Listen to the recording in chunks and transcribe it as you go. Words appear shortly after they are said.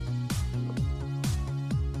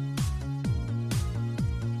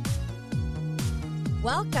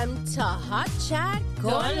Welcome to Hot Chat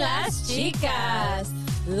con las chicas,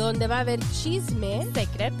 donde va a haber chisme,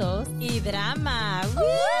 secretos y drama.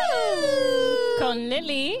 Con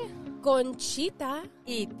Lily, Conchita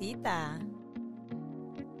y Tita.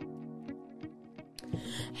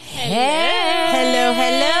 Hello,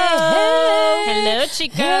 hello,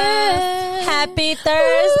 chicas. Happy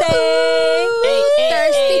Thursday.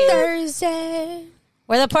 Thirsty Thursday.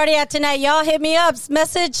 Where the party at tonight? Y'all hit me up.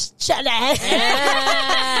 Message.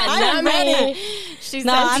 I'm ready. She's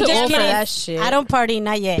I'm too just old for kidding. that shit. I don't party.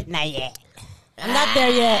 Not yet. I'm not there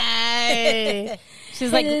yet.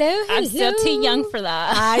 She's like, I'm still too young for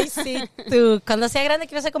that. Ay, sí, tú. Cuando sea grande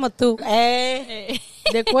quiero ser como tú.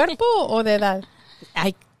 ¿De cuerpo o de edad?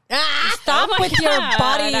 Ay, stop Oh my with your God,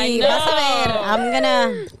 body. I know. Vas a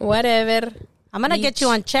ver. Whatever. I'm gonna get you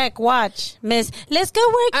on check. Watch, Miss. Let's go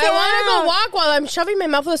work I want to go walk while I'm shoving my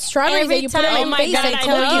mouth with strawberries that you put in Oh my my face. God, I I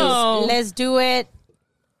told know. you. Let's do it.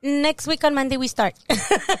 Next week on Monday we start.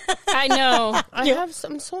 I know. I'm so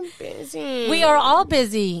busy. We are all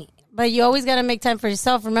busy, but you always gotta make time for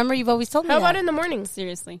yourself. Remember, you've always told me How that. about in the morning?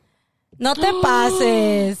 Seriously. No te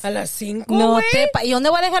pases. A las 5, No güey. te ¿Y dónde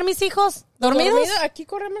voy a dejar mis hijos? ¿Dormidos? Aquí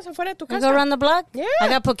corremos afuera de tu I casa. go around the block? Yeah. I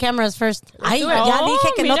gotta put cameras first. Ay, do it. ya Oh,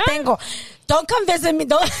 dije que no mira. tengo. Don't come visit me.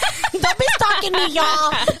 Don't be stalking me,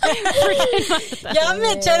 y'all. Ya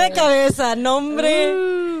me eché de cabeza. No, hombre.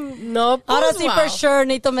 No, pues, Ahora sí, wow. for sure,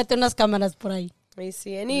 necesito meter unas cámaras por ahí. Let me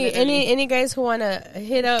see. Any guys who want to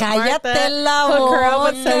hit up Cállate Martha, la hook her up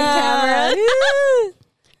with some boca. cameras.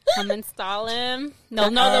 Come install him. No,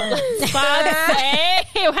 the spots.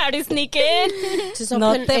 Hey, how to sneak in? Just No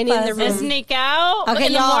don't put te any in the pases. room. Sneak out Okay,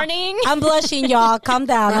 in the y'all. morning. I'm blushing, y'all. Calm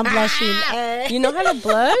down. I'm blushing. You know how to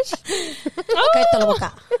blush? Cállate la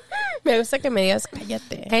boca. Me gusta que me digas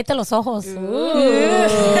cállate. Cállate los ojos.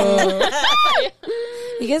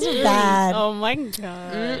 You guys are bad. Oh my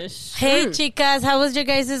gosh. Hey, chicas, how was your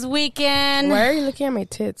guys' weekend? Why are you looking at my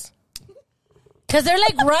tits? Because they're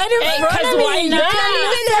like right in front of me. why You not? can't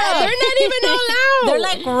even tell. They're not even allowed. They're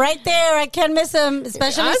like right there. I can't miss them,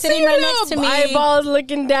 especially sitting right next to me. Eyeballs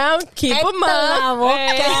looking down. Keep them Cállate la up.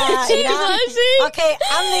 boca. She's Mira. blushing. Okay,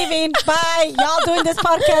 I'm leaving. Bye. Y'all doing this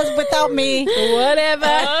podcast without me. Whatever.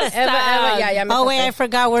 Oh, Ever. Ya me Oh, wait, I pasé.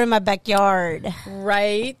 forgot we're in my backyard.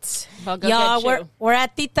 Right. I'll go Y'all, get you. we're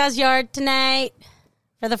at Tita's yard tonight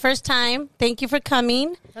for the first time. Thank you for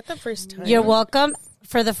coming. Not the first time. You're welcome.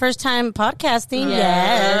 For the first time podcasting,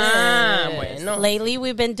 yes. Ah, bueno. Lately,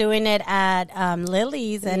 we've been doing it at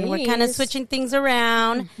Lily's, and we're kind of Yes. switching things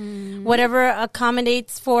around. Whatever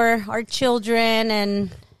accommodates for our children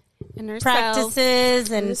and And herself.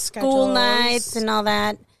 practices and the school schedules. nights and all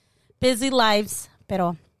that. Busy lives,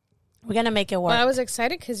 pero we're going to make it work. Well, I was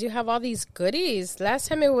excited because you have all these goodies. Last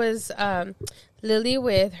time it was Lily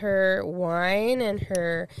with her wine and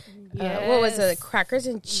her, what was it, crackers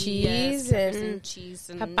and cheese Yes, and cheese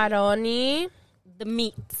and pepperoni. the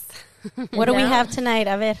meats. What do we Yeah. have tonight?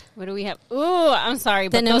 A ver. What do we have? Ooh, I'm sorry,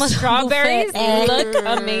 but Tenemos those strawberries buffet. look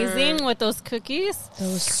amazing with those cookies.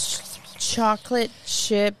 Those chocolate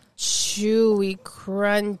chip, chewy,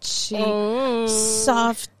 crunchy,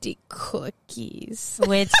 softy cookies.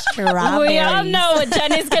 With strawberries. We all know what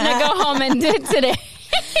Jenny's gonna go home and do today.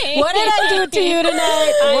 What did I do to you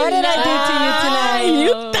tonight? What did I do to you tonight?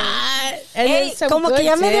 You thought. And Hey, then some como que good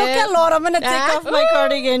ya me dio dip. calor. I'm going to take off my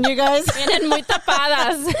cardigan, you guys. Vienen muy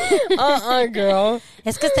tapadas. Girl.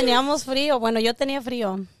 Es que teníamos frío. Bueno, yo tenía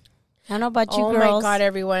frío. I don't know about you Oh girls. my God,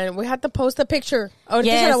 everyone. We have to post a picture. Ahorita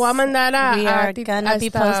Yes, se la voy a mandar a we are Tita- going to be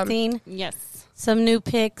hasta- posting Yes. some new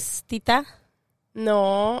pics. Tita?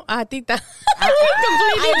 No, a Tita. I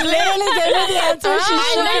literally gave her the answer. She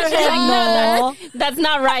shook her head no. That's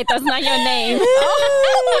not right. That's not your name.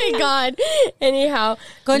 Oh my God. Anyhow,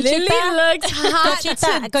 Conchita. Lily looks hot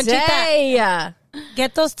today.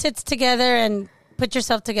 Get those tits together and put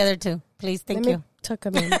yourself together too. Please, thank Let me you. tuck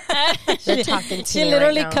them in. They're talking to She me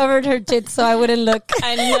literally right now. covered her tits so I wouldn't look.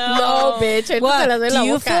 I know. No, bitch. Ahorita What? se las doy en Do la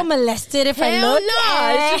you boca. feel molested if I Hell look?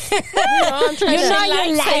 no. It's just, I'm trying You to know you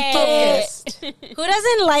likes like it. Who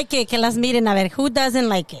doesn't like it? Que las miren. A ver, who doesn't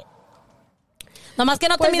like it? Nomás que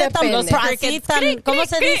no te Pues mire tan, depende. así, tan, ¿cómo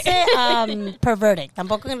se dice? Perverted.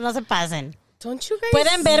 Tampoco que no se pasen. Don't you guys?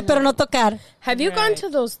 Pueden ver, pero no tocar. Have you gone to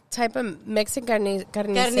those type of Mexican carnicerías?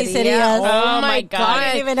 Carnicerías. Oh my God. I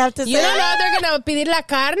didn't even have to You say don't know they're going to pedir la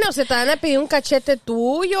carne o se te van a pedir un cachete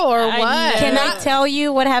tuyo or I what? know. Can I tell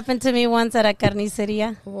you what happened to me once at a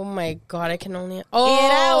carnicería? Oh my God, I can only...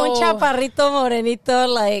 Era un Oh. chaparrito morenito,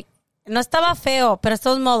 like, no estaba feo, pero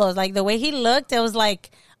estos modos, like, the way he looked, it was,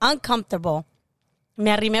 like, uncomfortable.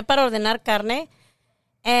 Me arrimé para ordenar carne,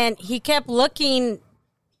 and he kept looking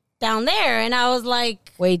down there. And I was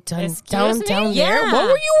like, wait, down me? there? Yeah. What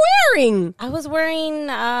were you wearing? I was wearing,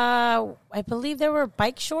 I believe they were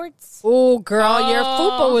bike shorts. Oh, girl, your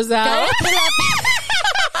fupa was out.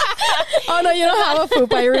 Oh, no, you don't have a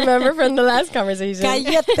fupa. I remember from the last conversation.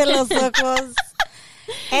 Cállate los ojos.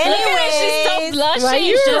 Anyways, she's so blushing. Why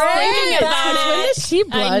you just right? thinking about When it. did she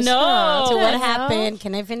blush? I know. So What what the hell? happened?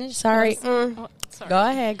 Can I finish? Sorry. Sorry. Go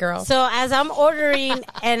ahead, girl. So as I'm ordering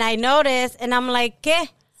and I notice and I'm like, ¿qué?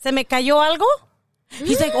 ¿Se me cayó algo?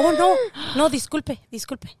 He's like, oh, no, disculpe.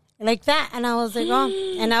 Like that. And I was like, oh.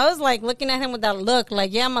 And I was like looking at him with that look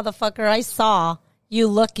like, yeah, motherfucker, I saw you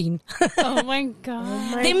looking. Oh, my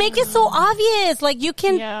God. They make it so obvious. Like, you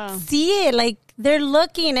can see it. Like, they're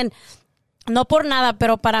looking. And no por nada,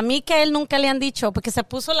 pero para mí que a él nunca le han dicho, porque se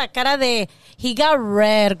puso la cara de, he got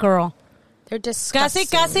red, girl. They're disgusting.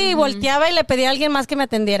 Casi volteaba y le pedía a alguien más que me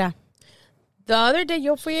atendiera. The other day,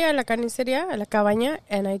 yo fui a la carnicería, a la cabaña,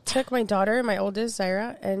 and I took my daughter, my oldest,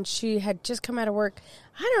 Zaira, and she had just come out of work.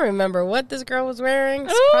 I don't remember what this girl was wearing.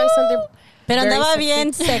 It's probably something Pero very andaba sexy.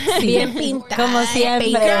 bien sexy. Bien pintada. Como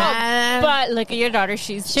siempre. But look at your daughter.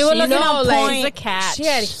 She was looking on point. She's a cat. She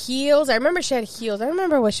had heels. I remember she had heels. I don't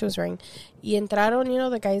remember what she was wearing. Y entraron,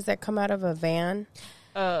 the guys that come out of a van.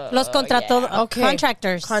 Los contratos,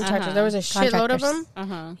 contractors. There was a shitload of them.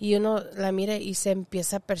 Uh-huh. Y uno la mira y se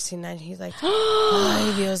empieza a persinar. He's like,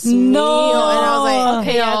 ay, Dios mío. And I was like,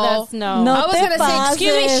 Okay, yeah, that's no. No I was te going to say,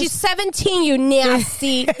 excuse me, pases. she's 17, you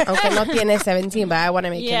nasty. Aunque no tiene 17, but I want to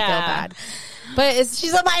make him feel bad. But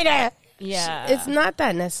she's a minor. Yeah. It's not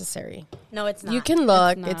that necessary. No, it's not. You can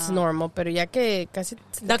look, It's it's not. normal, pero ya que casi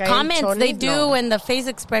The caen comments chones, they do no. and the face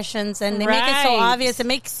expressions and they make it so Right. obvious. It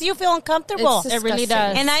makes you feel uncomfortable. It's It really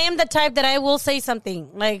disgusting. does. And I am the type that I will say something.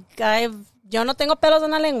 Like, yo no tengo pelos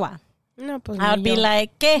en la lengua. No, pues I would be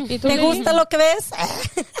like, ¿qué? ¿Y tú, ¿Te Lili? gusta lo que ves?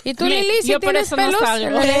 ¿Y tú, Lili, si yo por tienes eso no pelos? salgo.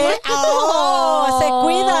 en la lengua? Oh, se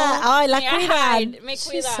cuida. Ay, la cuida. Me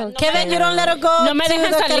cuida. so No Kevin, me- you don't let her go No me to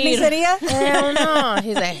dejan the salir. carnicería? Hell no.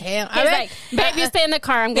 He's like, hell. A He's ver, like, babe, you stay in the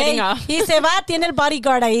car. I'm getting off. Y se va, tiene el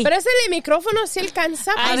bodyguard ahí. pero ese de micrófono sí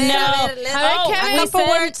alcanza. I A ver, know. a ver, Kevin, A couple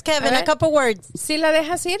words, Kevin, a couple words. ¿sí la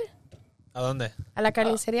dejas ir ¿A dónde? a la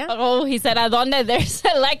carnicería? Oh, he said, ¿a dónde? There's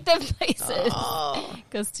selective places.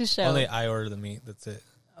 Goes to show. Only I order the meat. That's it.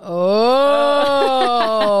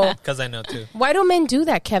 Oh. Because I know too. Why do men do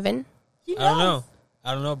that, Kevin? I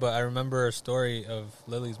don't know, but I remember a story of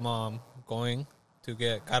Lily's mom going to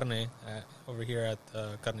get carne over here at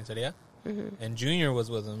the carniceria. And Junior was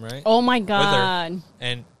with him, right? Oh, my With her. God.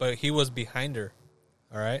 But he was behind her.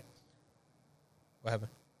 All right? What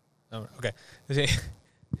happened? Oh, okay.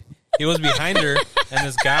 He was behind her, and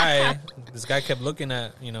this guy kept looking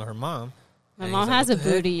at, her mom. My And mom he's like, has "What a the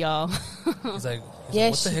heck?" booty, y'all. He's like, Yeah,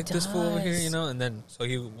 what the she heck, this fool over here, does. And then, so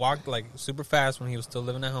he walked, like, super fast when he was still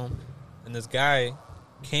living at home. And this guy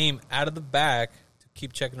came out of the back to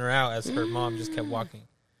keep checking her out as her mom just kept walking.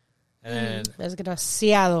 And then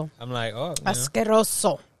Desgraciado. I'm like, oh,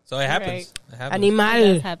 Asqueroso. So it happens. Right. It happens. It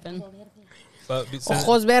Animal. does happen. But since,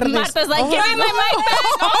 Ojos verdes. Marta's like, give me my mic back.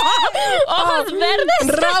 Ojos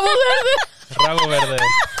verdes. Rabo verde. Rabo verde.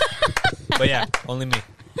 But yeah, only me.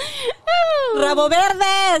 Rabo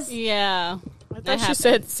verdes. Yeah. I thought she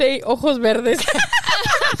said, say ojos verdes.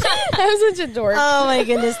 I'm such a dork. Oh my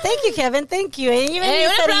goodness. Thank you, Kevin. Thank you. And even Hey, you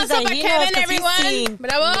un said aplauso he's para a Kevin, 'cause he's everyone. seen.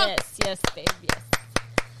 Bravo. Yes, babe, yes.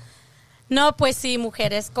 No, pues sí,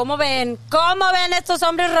 mujeres. ¿Cómo ven? ¿Cómo ven estos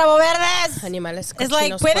hombres rabo verdes? Animales Es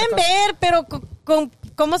like, cochinos, pueden puercos. ver, pero con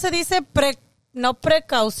 ¿cómo se dice? No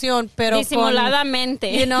precaución, pero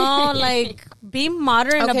Disimuladamente. con, like, be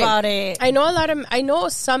modern Okay. about it. I know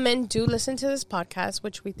some men do listen to this podcast,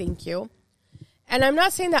 which we thank you. And I'm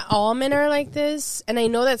not saying that all men are like this. And I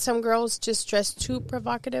know that some girls just dress too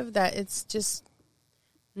provocative, that it's just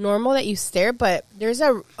normal that you stare, but there's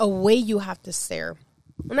a way you have to stare.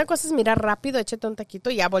 Una cosa es mirar rápido, échate un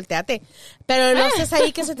taquito y ya volteate. Pero no estés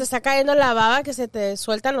ahí que se te está cayendo la baba, que se te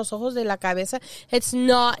sueltan los ojos de la cabeza. It's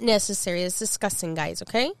not necessary. It's disgusting, guys,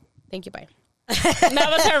 okay? Thank you, bye.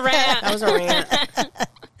 That was her rant. That was a rant.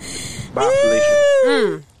 Bye,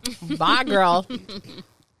 Felicia. Bye, girl.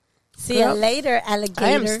 See you later, alligator. I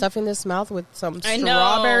am stuffing this mouth with some I know.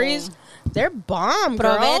 strawberries. They're bomb,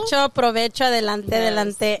 girl. Provecho, adelante,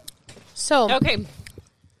 adelante. So, Okay.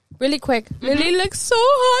 really quick. Lily looks so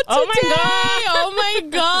hot Oh my today. God. Oh my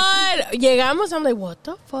God. Llegamos, I'm like, what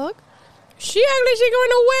the fuck? She act like she going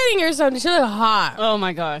to a wedding or something. She look hot. Oh,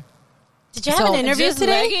 my God. Did you have an interview Just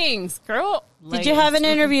today? leggings, girl. Did you have an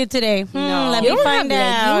interview today? No. Let You me don't find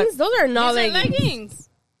have out. leggings? Those are not These are leggings. leggings.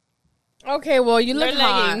 Okay, well, you look They're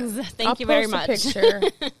hot. leggings. Thank I'll you very post a much. picture.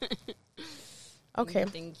 Okay.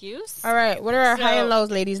 Thank you. All right. What are our high and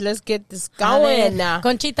lows, ladies? Let's get this going now.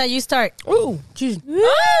 Conchita, you start. Ooh, jeez.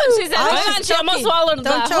 She said, hold on, she almost swallowed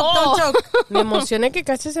Don't the choke, whole. don't choke. Me emocioné que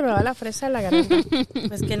casi se me va la fresa de la garganta.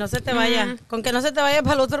 Pues que no se te vaya. Con que no se te vaya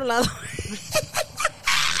para el otro lado.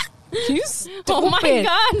 Oh my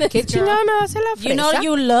God. ¿Qué chingada me va a hacer la fresa? You know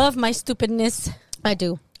you love my stupidness. I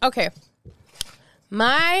do. Okay.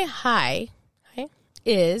 My high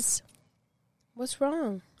is... What's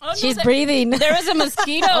wrong? Oh, She's no, breathing. There is a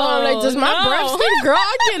mosquito. Oh, I'm like, does my breath stink? Girl,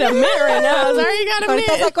 I get a mint right now. Sorry, you got a Ahorita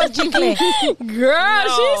mint. saco el chicle.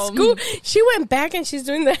 Girl, No. she went back and she's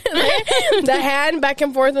doing the hand back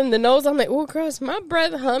and forth in the nose. I'm like, oh, girl, is my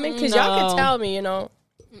breath humming? Because y'all can tell me, you know.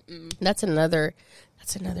 That's another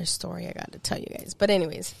story I got to tell you guys. But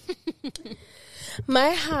anyways,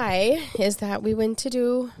 my high is that we went to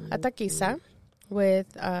do a taquiza with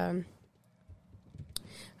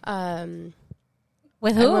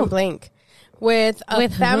With I who? went blank. With a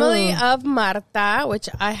With family who? of Marta, which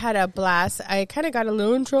I had a blast. I kind of got a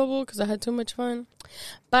little in trouble because I had too much fun.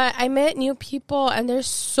 But I met new people, and they're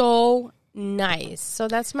so nice. So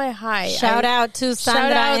that's my high. Shout out to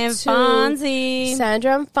Sandra and Fonzie.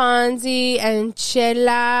 Sandra and Fonzie and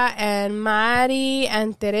Chela and Mari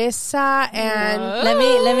and Teresa and... Let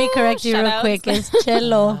me correct you real Shout-outs. quick. It's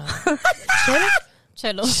Chelo.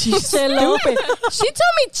 Chelo. Chelo. She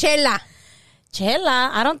told me Chela.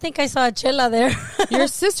 Chela. I don't think I saw a Chela there. Your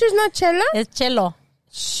sister's not Chela? It's Chelo.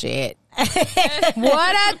 Shit.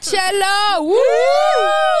 What a Chelo!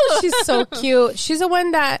 Woo! She's so cute. She's the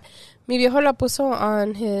one that mi viejo la puso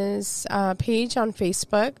on his page on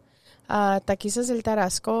Facebook. Taquizas del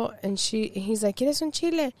Tarasco. And he's like, ¿Quieres un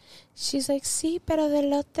chile? She's like, sí, pero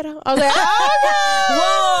del otro. I was like, oh,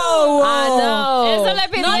 Whoa. I know. Eso le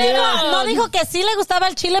pidió. No dijo que sí le gustaba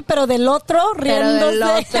el chile, pero del otro, Pero del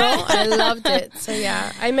riéndose. otro. I loved it. So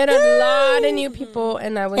yeah, I met a lot of new people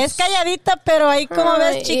and I was... Es calladita, pero ahí como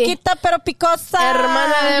ves, Ay. chiquita, pero picosa.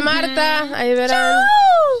 Hermana de Marta. Ahí verán.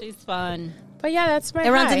 She's fun. But yeah, that's my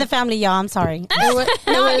It runs high. in the family, y'all. I'm sorry. No,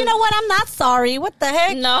 You know what? I'm not sorry. What the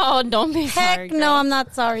heck? No, don't be sorry. Heck no, I'm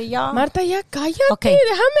not sorry, y'all. Marta, ya cállate. Okay.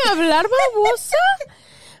 Déjame hablar, babosa.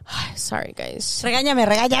 Ay, sorry, guys. Regáñame.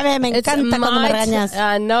 Me It's encanta cuando me my regañas.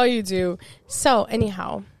 I know you do. So,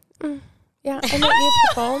 anyhow. Yeah, I met new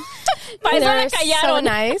people. Pa' eso la They're so callaron.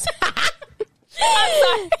 nice.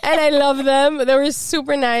 And I love them. They were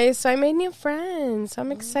super nice. So I made new friends.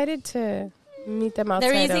 I'm excited to meet them outside.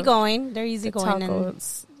 They're of easygoing. They're the easygoing. And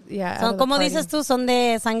tacos. Yeah. out son, of the como party. dices tú, son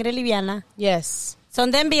de sangre liviana. Yes. Son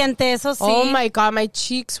de ambiente, eso sí. Oh my God, my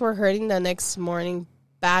cheeks were hurting the next morning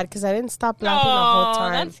bad because I didn't stop laughing the whole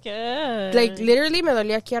time. That's good. Like, literally me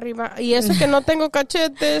dolía aquí arriba. Y eso que no tengo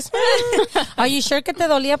cachetes. Are you sure que te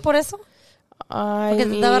dolía por eso? Ay, Porque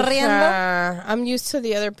te estaba mija. I'm used to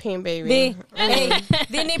the other pain, baby. Di, hey,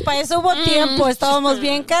 ni para eso hubo tiempo. Estábamos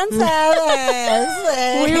bien cansadas.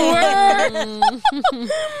 We were.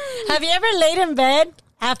 Have you ever laid in bed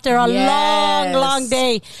after a Yes. long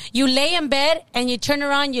day? You lay in bed and you turn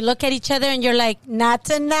around, you look at each other and you're like, not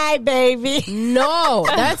tonight, baby. No,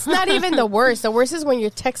 that's not even the worst. The worst is when you're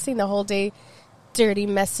texting the whole day dirty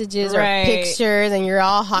messages Right. or pictures and you're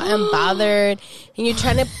all hot and bothered and you're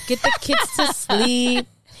trying to get the kids to sleep.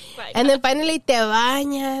 And then finally te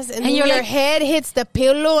bañas and then you're your like- head hits the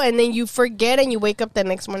pillow and then you forget and you wake up the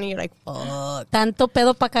next morning you're like, fuck. Tanto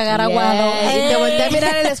pedo para cagar aguado. Yes. Y te voltea a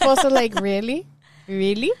mirar el esposo like, really?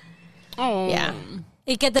 Really? Oh. Yeah.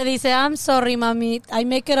 Y que te dice, I'm sorry, mami. I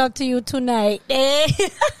make it up to you tonight. No,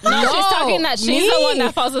 she's talking that she's me. the one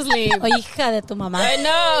that falls asleep. O hija de tu mamá. I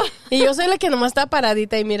know. Y yo soy la que nomás está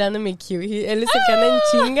paradita y mirándome cute. Él es el que anda en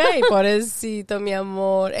chinga y pobrecito, mi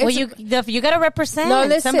amor. Well, you gotta represent. No,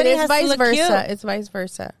 listen, Somebody it's has to vice look versa. cute. It's vice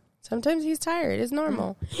versa. Sometimes he's tired. It's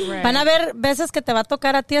normal. Right. Van a haber veces que te va a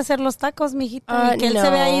tocar a ti hacer los tacos, mijita. Y que él se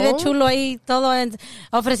ve ahí de no. chulo ahí todo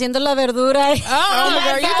ofreciendo la verdura. Oh, my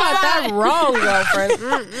God, you got that wrong, girlfriend.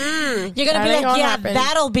 You're gonna That be ain't like, gonna yeah, happen.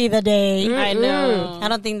 that'll be the day. I know. I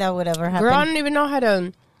don't think that would ever happen. Girl, I don't even know how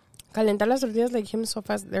to calentar las tortillas like him so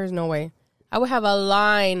fast. There's no way. I would have a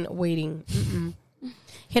line waiting.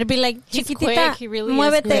 He'd be like, He's chiquitita, quick. He really is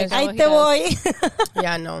muévete, quick. ahí He te does. voy.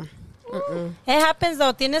 Yeah, no. It happens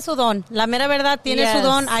though. Tiene su don. La mera verdad, tiene su Yes.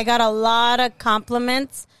 don. I got a lot of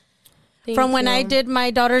compliments from when I did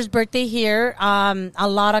my daughter's birthday here. A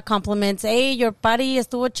lot of compliments. Hey, your party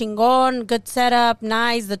estuvo chingón. Good setup.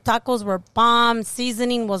 Nice. The tacos were bomb.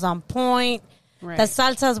 Seasoning was on point. Right. The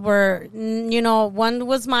salsas were, one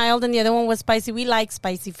was mild and the other one was spicy. We like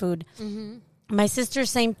spicy food. My sister,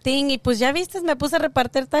 same thing. Y pues ya viste, me puse a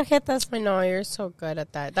repartir tarjetas. I know, you're so good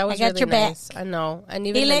at that. That was got really your back. nice. I know. And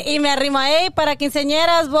even Y me arrimo, para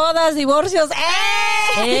quinceañeras, bodas, divorcios.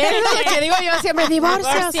 lo que digo yo siempre,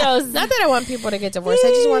 divorcios. Divorcios. Not that I want people to get divorced. I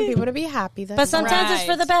just want people to be happy. That's But sometimes it's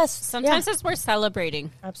for the best. Sometimes it's worth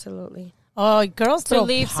celebrating. Absolutely. Oh, girls To throw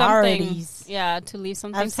leave parties. something. Yeah, to leave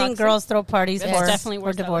something I've seen toxic. girls throw parties It's for definitely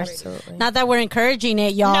worth divorce. Absolutely. Not that we're encouraging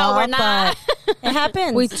it, y'all. No, we're not. But it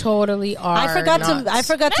happens. We totally are. I forgot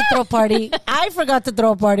to throw a party. I forgot to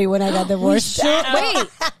throw a party when I got divorced. Wait.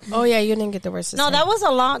 Oh, yeah, you didn't get divorced. No, that was a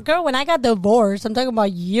long girl. When I got divorced, I'm talking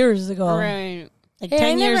about years ago, Right. like Hey, 10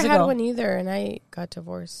 I never years had ago. one either, and I got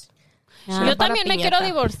divorced. Yeah. Yo también me quiero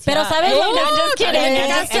divorciar. Pero sabes lo I'm just kidding. Te I'm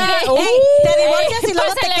just casas, kidding. hey, te divorcias y luego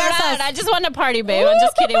For te celebrar. casas. I just want a party, babe. I'm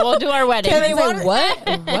just kidding. We'll do our wedding. Te Like, divor- what?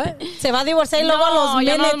 Se va a divorciar y luego a los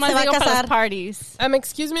yo minutes nomás se va a digo para casar. las parties.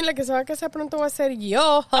 Excuse me, la que se va a casar pronto va a ser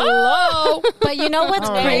yo. Hello. But you know what's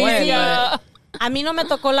Oh, crazy? bueno. A mí no me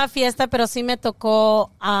tocó la fiesta, pero sí me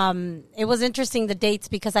tocó. It was interesting the dates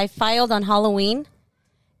because I filed on Halloween,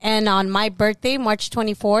 and on my birthday, March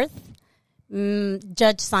 24th,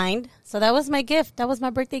 judge signed. So that was my gift. That was my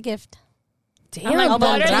birthday gift. Damn, Almost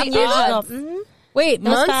what are 10 the years ago. odds? Wait, That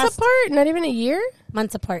was months fast. apart? Not even a year?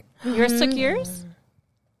 Months apart. Yours took years?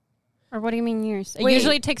 Or what do you mean years? It Wait.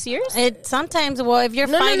 usually takes years? It sometimes, well, if you're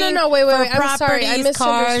No, fighting wait. for I'm sorry. I properties,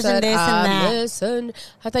 cars, and misunderstood. this and that. Listen,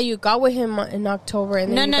 I thought you got with him in October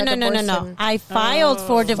and then you got divorced in- I filed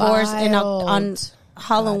for divorce on Filed.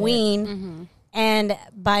 Halloween, and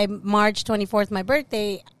by March 24th, my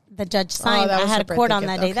birthday, the judge signed. that I was had your court birthday on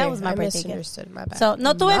that gift. day. That Okay, was my I birthday gift. misunderstood. My bad. So,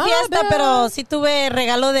 no tuve My fiesta, bad. pero sí tuve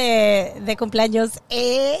regalo de cumpleaños.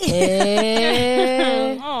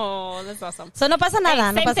 Oh, that's awesome. So, no pasa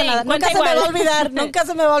nada, no same pasa thing. nada. Nunca Cuenta se me va a igual. olvidar, nunca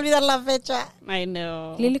se me va a olvidar la fecha. I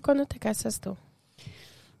know. Lili, ¿cuándo te casas tú?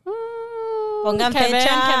 Pongan Kevin,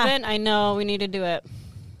 fecha. Kevin, I know we need to do it.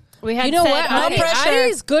 We had You know said, what? no Adi pressure.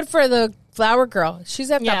 is good for the flower girl.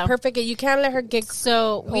 She's at Yeah. the perfect. You can't let her get.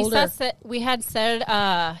 So older. we had said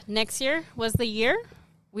next year was the year.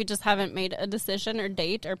 We just haven't made a decision or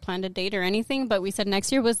date or planned a date or anything. But we said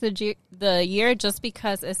next year was the year just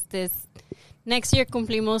because it's this. Next year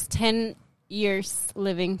cumplimos 10 years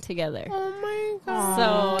living together. Oh my god!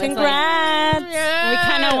 So it's Congrats. we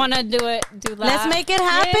kind of want to do that. Let's make it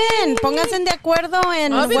happen. Pónganse de acuerdo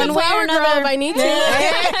en I'll be one the way or flower girl another. if I need to.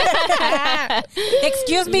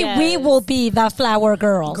 Excuse me, Yes. we will be the flower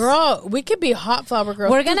girls. Girl, we could be hot flower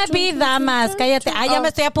girls. We're gonna be damas. Cállate. Ah, ya me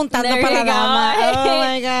estoy apuntando There para you la go. dama. Oh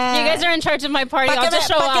my God. You guys are in charge of my party. Pa' I'll que, just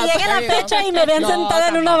show pa' que up. llegue la There you go. fecha y me ven No, sentada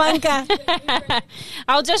en una banca.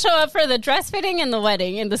 I'll just show up for the dress fitting and the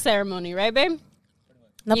wedding and the ceremony, right, babe?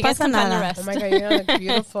 No You guys pasa can plan the nada. rest. Oh my god, you're gonna look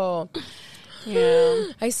beautiful. Yeah.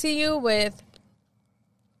 I see you with.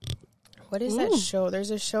 What is that show?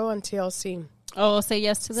 There's a show on TLC. Oh, say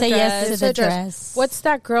yes to the Say dress. yes to It's the a dress. What's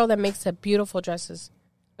that girl that makes the beautiful dresses?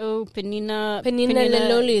 Oh, Penina. Penina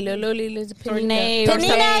Lololi. Lololi is Tornay. Penina. or Penina,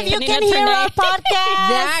 something. if you Penina can hear Tornay. our podcast,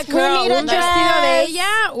 That we girl, need a un vestido de dress.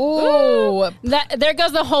 ella. Ooh. There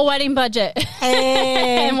goes the whole wedding budget.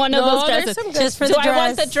 Hey. and one of No, those there's dresses. some good- Just for Do the I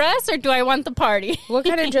want dress. the dress or do I want the party? What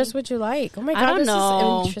kind of dress would you like? Oh my god, I don't this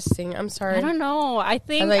know. is interesting. I'm sorry. I don't know. I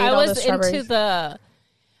think thought you I had all was the strawberries.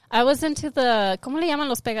 into the ¿cómo le llaman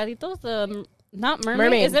los pegaditos? The not mermaid.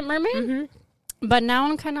 Mermaid. Is it mermaid? But now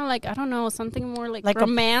I'm kind of like, I don't know, something more like Like a-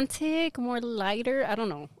 romantic, more lighter. I don't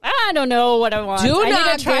know. I don't know what I want. Do I not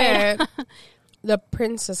need to try it. get the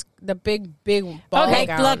princess, the big ball Okay,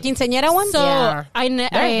 gown. La quinceañera one? So Yeah. They're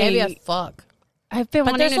They're heavy as fuck. I've been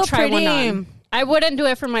But wanting they're to so try one pretty. on. I wouldn't do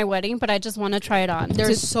it for my wedding, but I just want to try it on. They're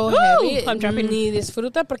Just- so Woo! heavy. I'm dropping. Ni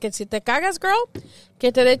disfruta porque si te cagas, girl, que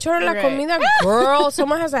te de chorro la Right. comida, girl.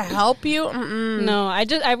 Someone has to help you. Mm-mm. No,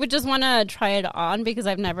 I would just want to try it on because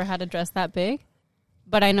I've never had a dress that big.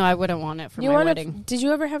 But I know I wouldn't want it for You my want wedding. Did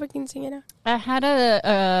you ever have a quinceañera? I had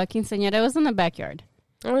a quinceañera. It was in the backyard.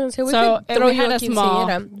 I was gonna say we So, could throw we you had a a small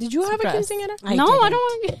quinceañera. Did you have a dress. quinceañera? I No, didn't. I don't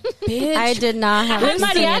want to. Bitch. I did not have a With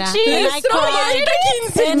quinceañera. mariachi. And I Let's throw cried. you a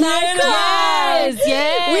quinceañera.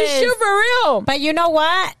 Yes. We shoot for real. But you know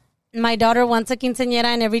what? My daughter wants a quinceañera,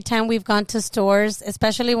 and every time we've gone to stores,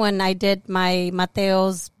 especially when I did my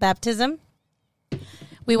Mateo's baptism,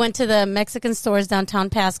 we went to the Mexican stores downtown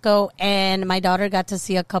Pasco, and my daughter got to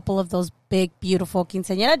see a couple of those big, beautiful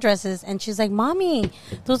quinceañera dresses, and she's like, "Mommy,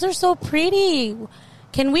 those are so pretty.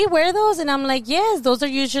 Can we wear those?" And I'm like, "Yes, those are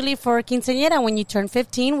usually for quinceañera. When you turn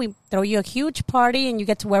 15, we throw you a huge party, and you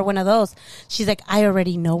get to wear one of those." She's like, "I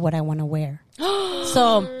already know what I want to wear."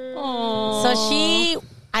 So she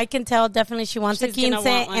I can tell definitely she wants She's a gonna quince,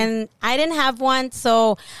 want one. and I didn't have one,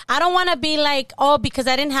 so I don't want to be like, oh, because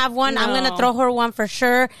I didn't have one, I'm No. going to throw her one for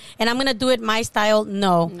sure, and I'm going to do it my style.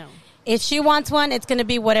 No. If she wants one, it's going to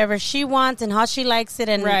be whatever she wants and how she likes it,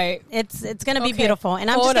 and Right. it's going to be Okay. beautiful. And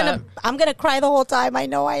Hold I'm going to cry the whole time. I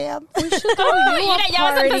know I am. Mira,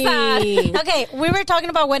 ya vas a empezar. Okay, we were talking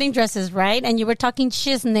about wedding dresses, right? And you were talking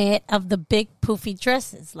chisnet of the big poofy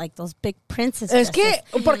dresses, like those big princess Es dresses.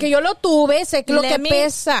 que, porque yo lo tuve, sé que lo Let que me-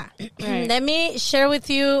 pesa. Right. Let me share with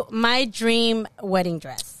you my dream wedding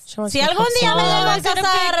dress. Show us Si your algún día me casada. llego a Is it a big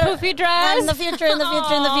casar poofy dress? in the future, in the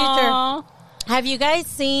future. Have you guys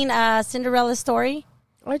seen Cinderella Story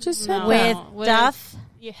I just said No. with With- Duff,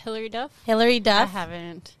 Yeah, Hilary Duff? Hilary I Duff?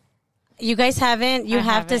 haven't. You guys haven't? You I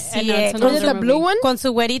have to haven't. I see know it. it's an Was it the older blue movie. one? Con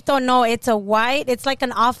su güerito, no, it's a white. It's like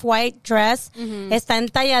an off-white dress. Está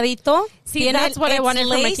entalladito. See, that's what I it's wanted for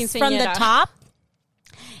my lace from the quinceañera. top,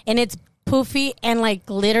 and it's poofy and like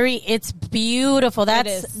glittery. It's beautiful.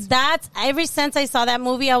 is. That's ever since I saw that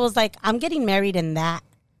movie, I was like, I'm getting married in that.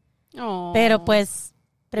 Oh. Pero pues,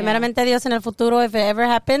 primeramente Dios en el futuro, if it ever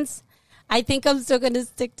happens, I think I'm still going to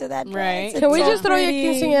stick to that dress. Right. It's Can we so just throw your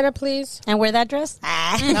pretty. quinceañera, please? And wear that dress?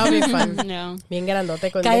 That would be fun. No. Bien grandote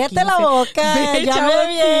con Cállate de la 15. boca, Bitch, ya I me would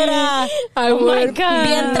viera. see. I would.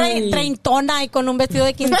 Bien treintona y con un vestido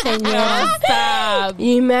de quinceañera. Stop.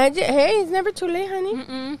 Imagine. Hey, it's never too late, honey.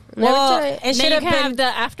 Never Well, too late. it Then should you have can have been. the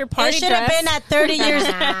after It party should have dress. been at 30 years.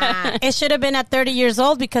 It should have been at 30 years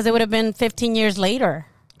old because it would have been 15 years later.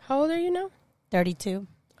 How old are you now? 32.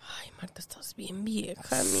 Ay, Marta, estás bien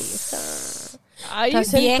vieja, mija. Ay,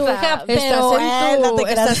 Estás en tu, vieja, pero, estás no te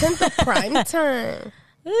creas. estás en tu prime time.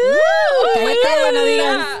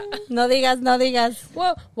 Cállate, no digas.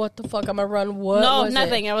 What the fuck? I'm gonna run. What no, was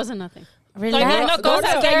nothing. it? It wasn't nothing. Relax. No, Go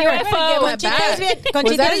cosas to que her. UFO. Get my Conchita es bien, bag. Conchita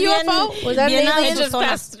Was that es a bien, UFO? Was that bien an alien? It just asustona.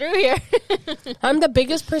 passed through here. I'm the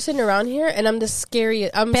biggest person around here, and I'm the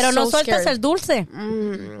scariest. I'm Pero so no sueltas scared. el dulce.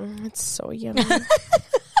 It's so yummy.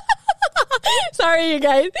 Sorry, you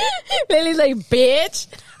guys. Lily's like, bitch.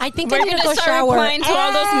 I think We're I need going to to go start shower. replying to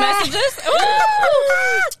all those messages.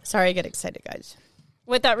 Sorry, I get excited, guys.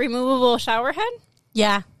 With that removable shower head?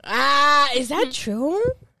 Yeah. Is that true?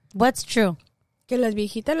 What's true? Que las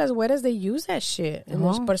viejitas, las güeras, they use that shit. And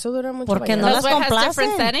No. por eso dura mucho. Porque no bañarse. las That's what has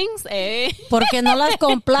different complacen. settings. Eh? Porque no las They buy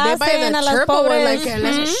complacen the a las turbo one, pobres.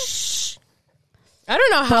 like, shh. I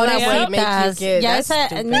don't know how that would make you Pobrecitas. get. Ya That's esa-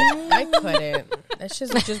 stupid. I couldn't. That's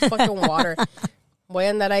just fucking water. Voy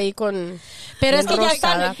a andar ahí con... Pero es bien que,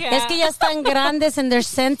 rosada. ya están grandes and they're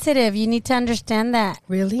sensitive. You need to understand that.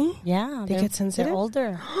 Really? Yeah. They they're- get sensitive? They're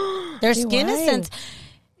older. Their skin is why? sensitive.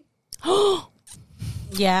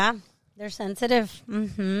 Yeah. They're sensitive.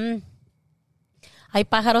 Hay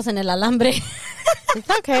pájaros en el alambre. It's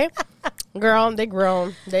okay. Girl, they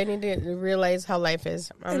grown. They need to realize how life is.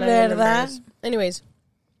 I'm not even ¿Verdad? embarrassed.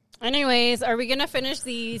 Anyways, are we going to finish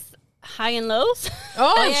these high and lows?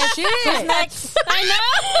 Oh, shit. Next. I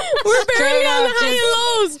know. We're barely Straight on the up, high and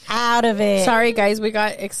lows. Out of it. Sorry, guys. We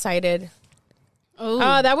got excited. Ooh.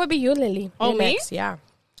 That would be you, Lily. Oh, You me? next. Yeah.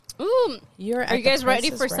 Ooh. You're Are you guys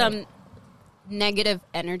ready for some negative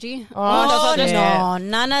energy? Oh, no, shit.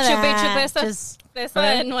 none of Chupe, that. chupe, Just, esa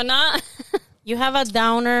and whatnot. you have a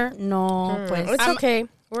downer? No, pues. It's okay.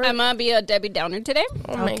 We're, I'm going to be a Debbie Downer today.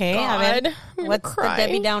 oh my Okay, God. a ver. I'm What's the cry.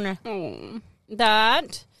 Debbie Downer?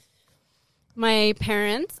 That my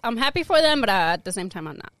parents, I'm happy for them, but at the same time,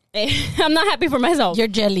 I'm not. I'm not happy for myself. You're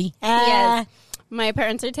jelly. Yes. My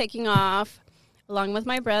parents are taking off along with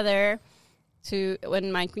my brother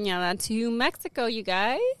and my cuñada to Mexico, you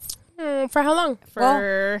guys, For how long?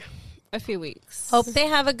 for a few weeks. Hope they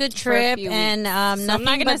have a good For a trip few and weeks. So I'm nothing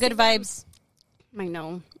not gonna but good say- vibes. I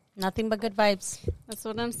know. Nothing but good vibes. That's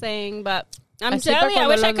what I'm saying, but I'm Así pa' jelly. I cuando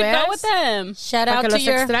wish I los could go veas. with them. Shout Para out que to los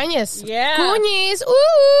your extrañes. Yeah. Cuñis.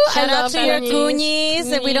 Ooh. shout I out love to your cuñis.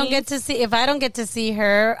 cuñis. If we don't get to see, if I don't get to see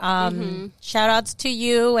her, shout outs to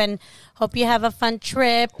you and hope you have a fun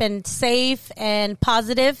trip and safe and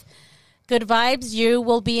positive, good vibes. You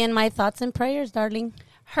will be in my thoughts and prayers, darling.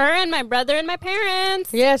 Her and my brother and my parents.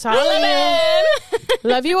 Yes, all of you. Love it.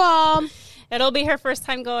 Love you all. It'll be her first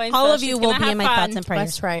time going. All so of you she's will gonna be have in my fun. thoughts and prayers.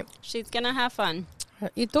 That's right. She's gonna have fun.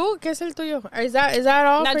 ¿Y tú? ¿Qué es el tuyo? Is that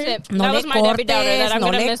all That's for you? it. No That le was my Debbie Downer that cortes, I'm no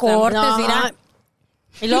gonna le miss them. cortes, No. mira.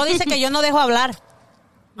 Y luego dice que yo no dejo hablar.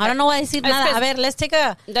 Ahora no voy a decir It's nada. 'cause- A ver, let's take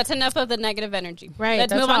a... That's enough of the negative energy. Right,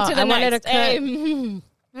 Let's that's move on all. to the I wanted next. to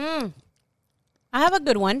cut. I have a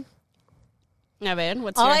good one. A ver,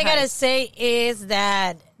 what's All your I gotta high? say is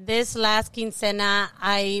that this last quincena,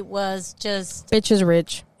 I was just... Bitch is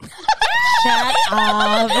rich. Shut up.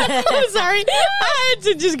 I'm sorry. I had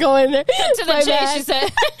to just go in there. To the chase, she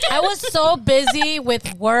said. I was so busy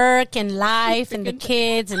with work and life and the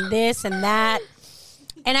kids and this and that.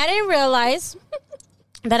 And I didn't realize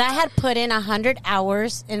that I had put in 100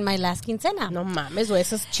 hours in my last quincena. No mames, güey,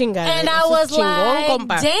 eso es chingada. And I was like,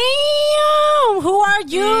 damn, who are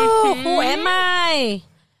you? Who am I?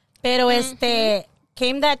 Pero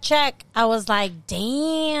came that check. I was like,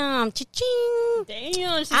 damn, cha-ching.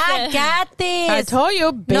 Damn, she I said. got this. I told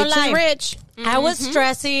you, bitch is rich. I was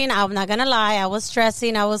stressing. I'm not going to lie. I was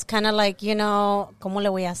stressing. I was kind of like, ¿cómo le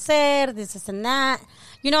voy a hacer? This and that.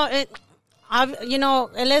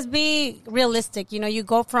 Let's be realistic. You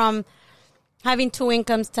go from having 2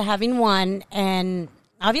 incomes to having 1. And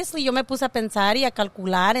obviously, yo me puse a pensar y a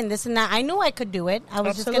calcular and this and that. I knew I could do it. I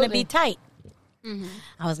was just going to be tight. Mm-hmm.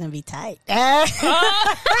 I was going to be tight.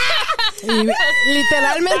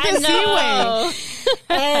 Literalmente sí, güey.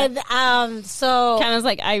 And so... Kind of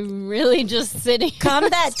like, I really just sitting. Come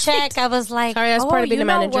that check, I was like, sorry, that's part of being a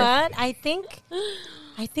manager. What? I think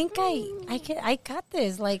I got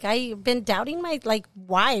this. Like, I've been doubting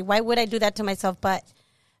why would I do that to myself? But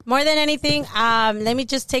more than anything, let me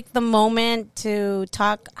just take the moment to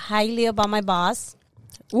talk highly about my boss.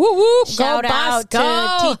 Woo woo! Shout out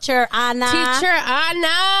to Teacher Anna. Teacher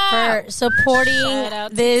Anna for supporting Shout out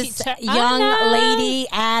to this Teacher young Anna. lady,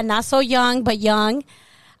 and not so young, but young.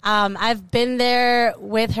 I've been there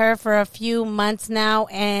with her for a few months now,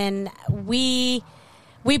 and we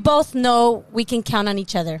both know we can count on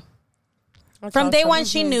each other. That's From day awesome. one,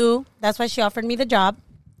 she knew. That's why she offered me the job.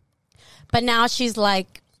 But now she's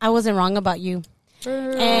like, I wasn't wrong about you.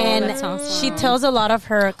 And that's awesome. she tells a lot of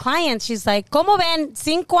her clients, she's like, ¿Cómo ven?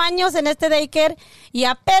 5 años en este daycare y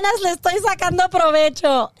apenas le estoy sacando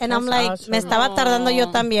provecho. And I'm like, awesome. me estaba tardando yo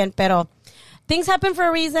también, pero things happen for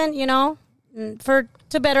a reason,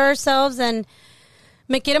 to better ourselves. And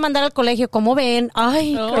me quiere mandar al colegio, ¿cómo ven?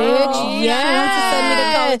 Ay, bitch,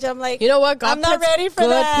 yes. I'm like, You know what? God I'm not puts ready for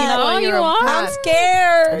good that. people Oh, in your you are? I'm path.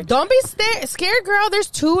 scared. Don't be scared, girl.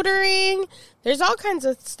 There's tutoring. There's all kinds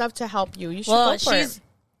of stuff to help you. You should Well, go for it.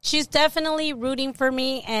 she's definitely rooting for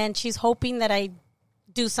me, and she's hoping that I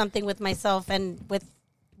do something with myself and with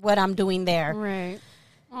what I'm doing there. Right.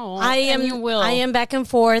 Oh, I am back and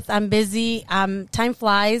forth. I'm busy. Time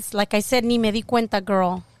flies. Like I said, ni me di cuenta,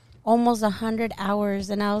 girl. Almost 100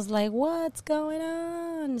 hours, and I was like, "What's going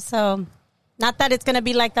on?" So, not that it's gonna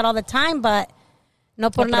be like that all the time, but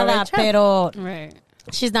no por nada. Aprovecha. Pero Right.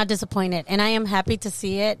 she's not disappointed, and I am happy to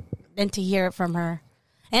see it and to hear it from her.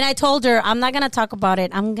 And I told her, I'm not going to talk about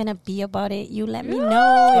it. I'm going to be about it. You let me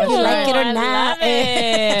know if you like it or I not. love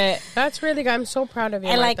it. That's really good. I'm so proud of you.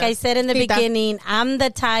 And like Martha. I said in the Tita. beginning, I'm the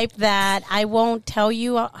type that I won't tell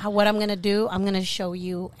you what I'm going to do. I'm going to show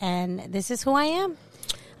you. And this is who I am.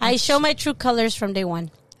 I show my true colors from day one.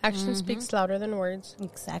 Action speaks louder than words.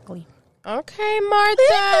 Exactly. Okay,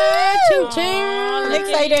 Martha. Ching ching. I'm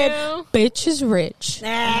excited. Bitch is rich.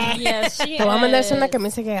 Yes, she Te voy a mandar is. una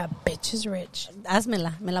camisa que diga, bitch is rich.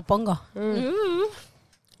 Házmela. Me la pongo.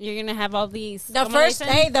 You're going to have all these. The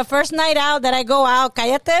first night out that I go out,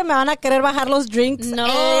 cállate, me van a querer bajar los drinks. No,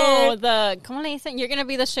 ¿cómo le dicen? You're going to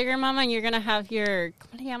be the sugar mama and you're going to have your,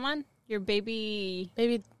 ¿cómo le llaman? Your baby,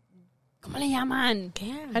 Baby, ¿cómo le llaman?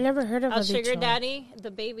 I never heard of A a sugar dicho. daddy,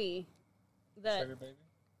 the baby.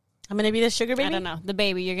 I'm going to be the sugar baby? I don't know, the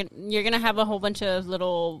baby. You're gonna have a whole bunch of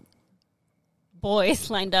little boys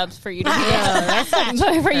lined up for you to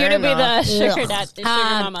be, for you to be the sugar dad, the sugar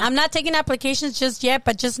mama. I'm not taking applications just yet,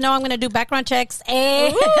 but just know I'm going to do background checks.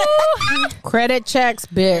 Credit checks,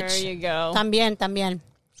 There bitch. you go. También.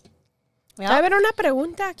 Va a haber una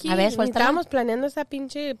pregunta aquí. A ver, suéltala. Estábamos planeando esa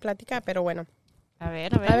pinche plática, pero bueno. A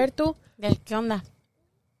ver. A ver tú. ¿Qué onda?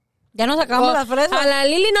 Ya nos sacamos las A fresas. la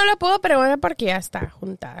Lili no la puedo preguntar porque ya está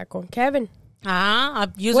juntada con Kevin.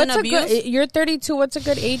 Abuse What's and a good? abuse. You're 32. What's a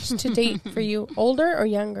good age to date for you? Older or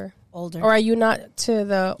younger? Older. Or are you not to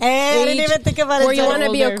the I didn't age even think about it. where you want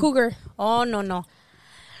to be a Older. cougar? Oh, no.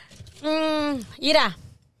 Mira.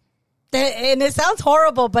 And it sounds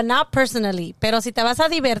horrible, but not personally. Pero si te vas a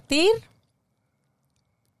divertir,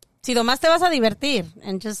 si nomás te vas a divertir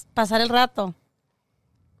and just pasar el rato.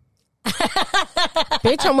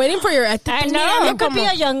 Bitch, I'm waiting for your. I know. It could be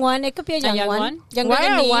a young one. It could be a young, young one. one? Younger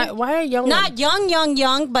than me. Why are young? Not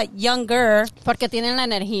young, but younger. Porque tienen la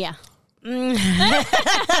energía.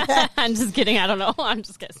 I'm just kidding. I don't know. I'm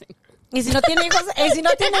just guessing. Y si no tiene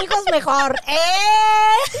hijos, mejor.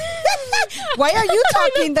 Why are you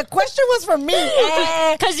talking? The question was for me.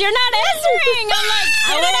 Because you're not answering. I'm like,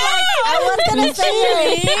 I was gonna say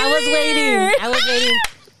it. I was waiting.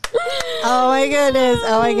 Oh my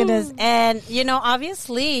goodness. And,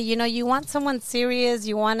 obviously, you want someone serious.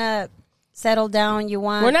 You want to settle down.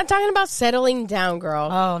 We're not talking about settling down, girl.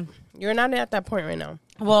 Oh. You're not at that point right now.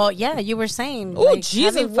 Well, yeah, you were saying. Oh,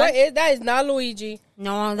 Jesus. That is not Luigi.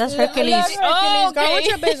 No, that's Hercules. Hercules. Oh, Go okay. with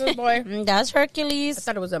your business, boy. That's Hercules. I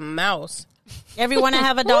thought it was a mouse. Everyone I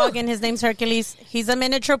have a dog and his name's Hercules. He's a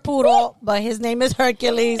miniature poodle, but his name is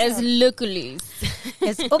Hercules. It's Lucules.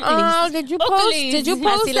 It's Oh, Hercules. did you post? Did you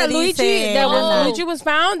post Así that le Luigi? dice. That No. Luigi was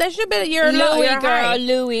found. That should be your Louis, your girl, high.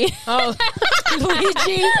 Louis. Oh,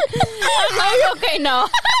 Luigi. I'm like, okay, no.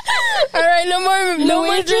 all right. No more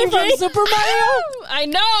Luigi from drinking. Super Mario. I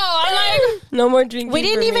know. I'm like, No more drinking. We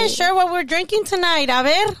didn't for even me. share what we're drinking tonight. A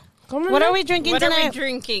ver. What are we drinking what are tonight? we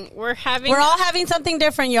drinking? We're having. We're all having something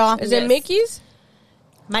different, y'all. Is it Mickey's?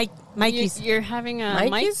 Mikey's. You're having a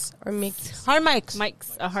Mikey's or Mickey's? Hard Mike's.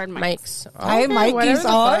 Mike's. A hard Mike's. Mike's. Hi, Okay, Mikey's. whatever the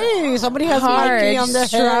fuck. Oh, somebody has Hard Mikey on the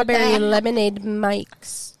strawberry head. lemonade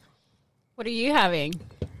Mike's. What are you having?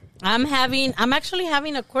 I'm actually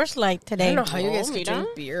having a Coors Light I today. don't know how you guys can mira.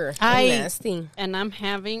 drink beer. I- Nasty. And I'm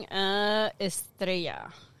having a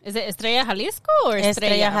Estrella. Is it Estrella Jalisco or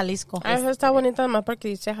Estrella Jalisco. Esa está bonita más porque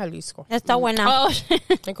dice Jalisco. Está buena. Oh,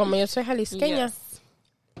 Y como yo soy jalisqueña. yes.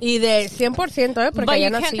 Y de 100%, porque But ya you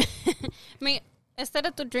nací. can't. I mean, instead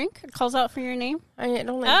of to drink, it calls out for your name. I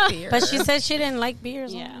don't like Ah. beer. But she said she didn't like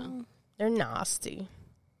beers. Yeah. They're nasty.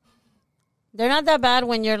 They're not that bad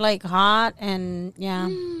when you're like hot and yeah.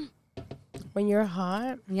 When you're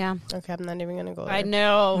hot? Yeah. Okay, I'm not even going to go there. I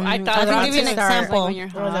know. I thought I can about give you an to example. Like when you're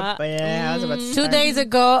hot. I was about to 2 start. days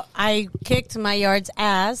ago, I kicked my yard's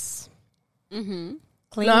ass. Mm-hmm.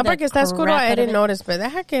 Cleaned No, the porque está oscuro. crap I out of didn't it. notice, pero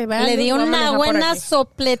deja que vean. Le di Vamos a una dejar por buena aquí.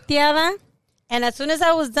 sopleteada. And as soon as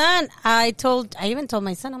I was done, I even told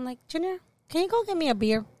my son, I'm like, Junior, can you go get me a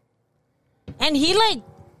beer? And he grabbed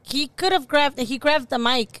the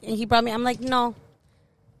mic and he brought me, I'm like, no.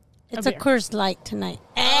 It's a beer. Coors Light tonight.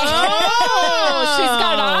 Oh, she's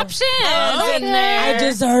got options in there. I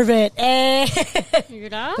deserve it.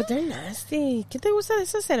 Mira. But they're nasty. ¿Qué te gusta de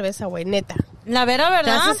esa cerveza, güey? Neta. La vera, ¿Te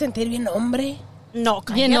 ¿verdad? hace sentir bien hombre? No,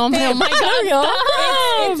 Bien, hombre. Oh my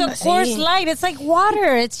God. It's a Coors Light. It's like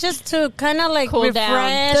water. It's just to kind of like Cool refresh.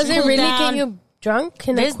 down. Does it cool really down. get you drunk?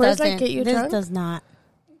 Can This a Coors Light doesn't. get you This drunk? does not.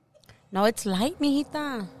 No, it's light,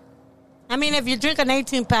 mijita. I mean, if you drink an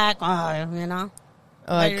 18-pack, Oh,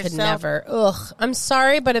 I could yourself. never. Ugh. I'm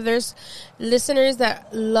sorry, but if there's listeners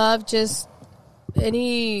that love just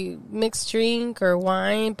any mixed drink or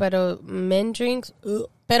wine, but men drinks, ugh.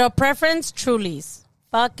 Pero preference, Trulies.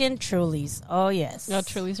 Fucking Trulies. Oh, yes. No,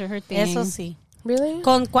 Trulies are her thing. Eso sí. Really?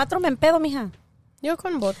 Con 4 me empedo, mija. Yo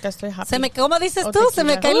con vodka estoy happy. ¿Cómo dices O tú? Se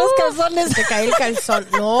me tequila. caen los calzones. Se cae el calzón.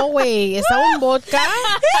 No, güey. Está un vodka.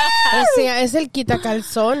 O sea, es el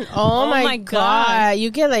quitacalzón. Oh, my God.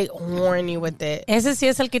 You get like horny with it. Ese sí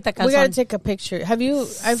es el We gotta quitacalzón. take a picture.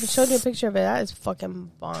 I've showed you a picture of it. That is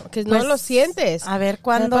fucking bomb. Because no Pues, lo sientes. A ver,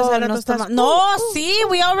 ¿cuándo Después al rato nos estás- toma? No, sí,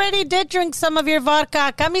 we already did drink some of your vodka.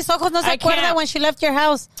 Acá mis ojos no se I acuerdan can't. when she left your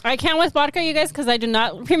house. I can't with vodka, you guys, because I do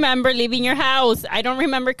not remember leaving your house. I don't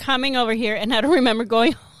remember coming over here, and I don't remember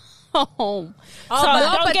going home. So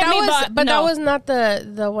don't get me, but no. that was not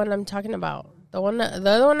the one I'm talking about. The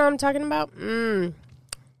other one I'm talking about,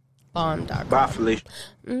 bomb, dog. Bye, Felicia.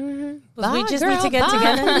 Pues we just need to get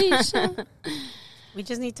together. We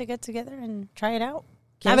just need to get together and try it out.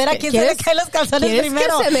 A ver, ¿a quién se le caen los calzones ¿Quieres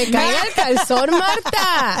primero? que se me caiga el calzón,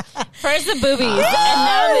 Marta? First the boobies, and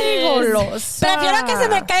now Ay, this. golosa. Prefiero que se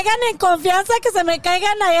me caigan en confianza que se me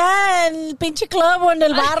caigan allá en el pinche club o en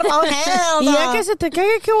el bar. Oh, hell Y no. ya que se te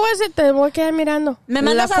caiga, ¿qué voy a hacer? Te voy a quedar mirando. Me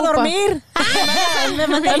mandas La a pupa. dormir. Me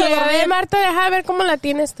mandas a Y a ver, dormir. Marta, deja ver cómo la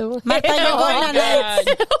tienes tú. Marta, yo Oh, en la night.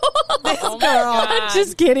 Oh, my God.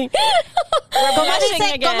 Just kidding.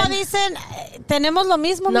 Blushing ¿Cómo again. dicen? Tenemos lo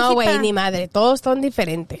mismo, No, mijita. güey, ni madre. Todos son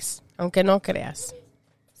diferentes. Aunque no creas.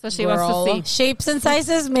 So she wants to Girl. see. Shapes and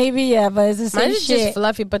sizes, maybe, yeah, but it's the same Mine is shit. just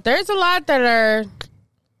fluffy, but there's a lot that are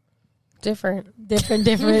different. Different.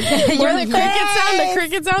 Where the cricket sound? The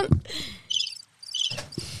cricket sound?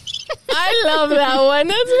 I love that one.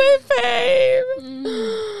 That's my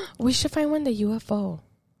fave. We should find one, the UFO.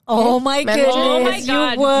 Oh, my Manager. goodness. Oh my you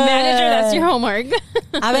God, would. manager, that's your homework.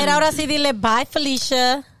 A ver, ahora sí dile bye,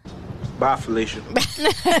 Felicia. Bye, Felicia.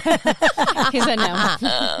 He said no.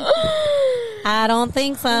 I don't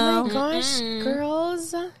think so. Oh my gosh,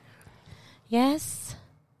 girls. Yes.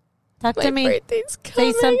 Talk My to me. birthday's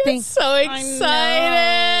coming. something. I'm so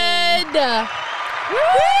excited.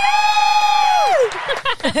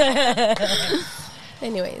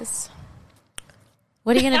 Anyways.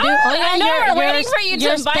 What are you gonna do? Oh yeah, I know, we're waiting for you to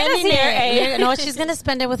you're invite us spending here, it. eh? No, she's gonna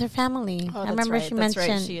spend it with her family. Oh, I that's remember right, she that's right,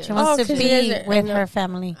 mentioned she is. she wants to 'cause you be guys are- with I know. her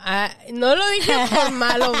family. No lo dije por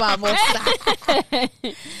malo, babosa.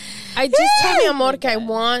 I just told mi amor que I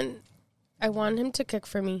want him to cook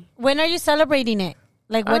for me. When are you celebrating it?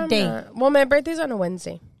 Like what day? Well, my birthday's on a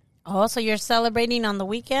Wednesday. Oh, so you're celebrating on the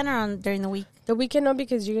weekend or on during the week? The weekend, no,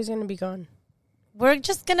 because you guys are going to be gone. We're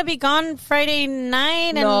just gonna be gone Friday night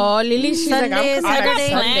and No, Lily, she's Sunday, like, I'm coming back Saturday.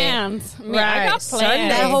 Sunday. Plans. I Right, got Sunday.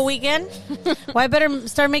 plans. that whole weekend. Well, I better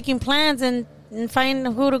start making plans and find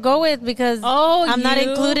who to go with because I'm not you-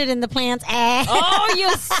 included in the plans. Oh, you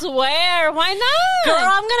swear? Why not? Girl,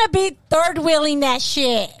 I'm gonna be third wheeling that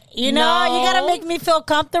shit. You know, No. you gotta make me feel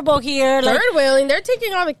comfortable here. Like, Third wheeling, they're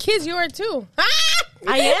taking all the kids. You are too.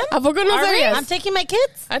 I am. ¿A poco no Are we? sabías? I'm taking my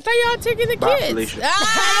kids. I thought y'all taking the kids. Congratulations.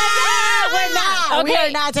 We're not. We Okay.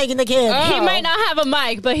 are not taking the kids. He might not have a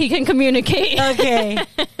mic, but he can communicate. Okay.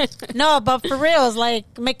 No, but for reals,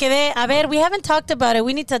 like, me quedé. A ver, we haven't talked about it.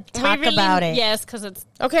 We need to talk about it. Yes, because it's.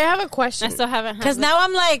 Okay, I have a I question. still haven't. Because now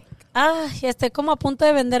I'm like, ya estoy como a punto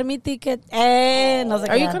de vender mi ticket. No sé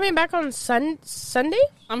Are you qué. coming back on Sunday?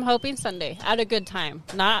 I'm hoping Sunday at a good time,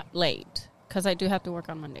 not late, because I do have to work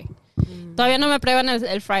on Monday. Todavía no me prueban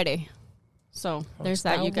el Friday, so there's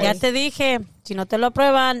that. You Ya guys. te dije, si no te lo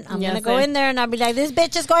prueban, I'm Ya going to go sé. in there and I'll be like, this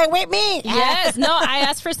bitch is going with me. Yes. No, I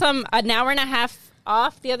asked for an hour and a half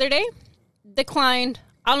off the other day. Declined.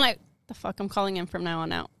 I'm like, the fuck, I'm calling in from now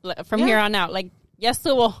on out. From here on out. Like, ya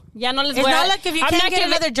estuvo. Ya no les It's voy a- not like if you I'm can't not get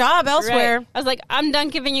giving- another job elsewhere. Right. I was like, I'm done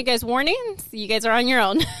giving you guys warnings. You guys are on your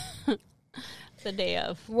own. The day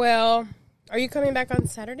of. Well, are you coming back on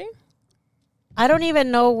Saturday? I don't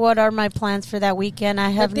even know what are my plans for that weekend. I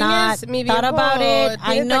have not thought about it.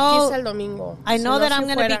 I know that I'm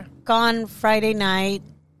going to be gone Friday night.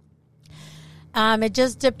 It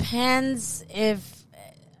just depends if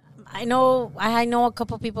I know a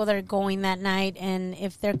couple people that are going that night, and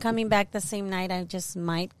if they're coming back the same night, I just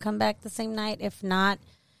might come back the same night. If not,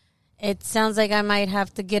 it sounds like I might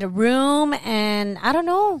have to get a room, and I don't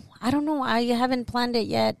know. I haven't planned it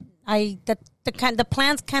yet. The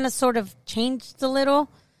plans kind of sort of changed a little.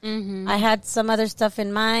 Mm-hmm. I had some other stuff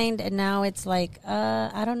in mind, and now it's like,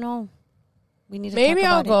 I don't know. We need to Maybe talk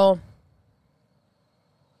I'll about it. go.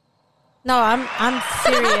 No, I'm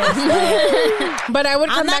serious. But I would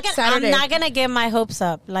come back I'm Saturday. not gonna get my hopes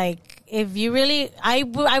up. Like, if you really, I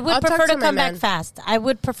would I'll prefer talk to to my come back man. fast. I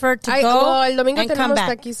would prefer to Well, go el domingo and come tenemos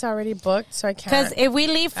back. taquis already booked, so I Because can't. if we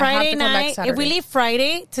leave I have Friday to come back night, if Saturday. we leave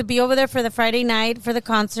Friday to be over there for the Friday night for the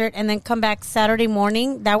concert and then come back Saturday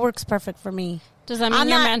morning, that works perfect for me. Does that mean I'm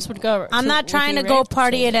your not- mans would go? I'm not with trying you, to go right?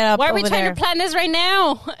 party it up Why are we over trying there. to plan this right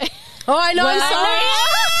now? Oh, I know. I'm Well, sorry.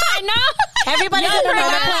 I know. Everybody Yeah, doesn't know the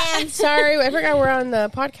right. plans. Sorry, I forgot we're on the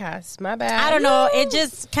podcast. My bad. I don't know. It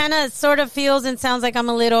just kind of sort of feels and sounds like I'm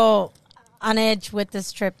a little on edge with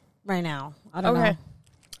this trip right now. I don't Okay. know.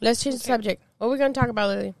 Let's change the subject. What are we going to talk about,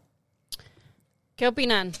 Lily? ¿Qué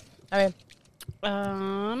opinan? A ver.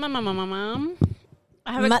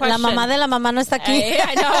 I have a La question. mamá de la mamá no está aquí.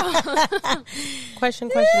 I know. Question.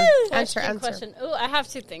 Answer. Question. Ooh, I have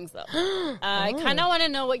two things though. I kind of want to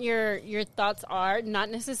know what your thoughts are, not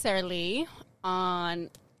necessarily on.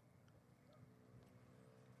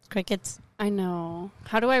 Crickets. I know.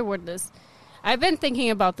 How do I word this? I've been thinking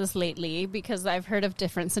about this lately because I've heard of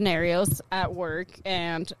different scenarios at work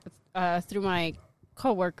and through my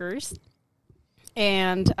coworkers,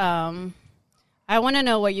 and I want to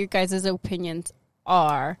know what you guys' opinions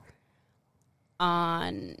are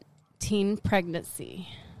on teen pregnancy.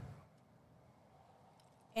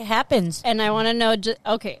 It happens. And I want to know,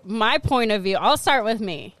 okay, my point of view. I'll start with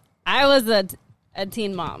me. I was a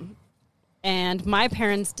teen mom, and my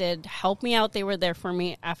parents did help me out. They were there for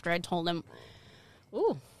me after I told them,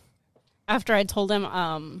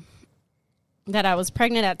 that I was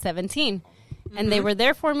pregnant at 17. And they were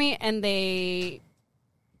there for me, and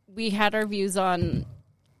we had our views on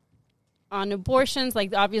abortions.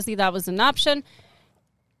 Like, obviously that was an option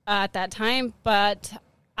at that time, but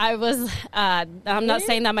I was, I'm not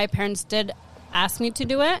saying that my parents did ask me to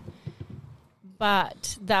do it,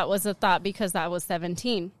 but that was a thought because I was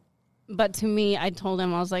 17. But to me, I told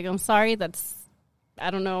them, I was like, I'm sorry, I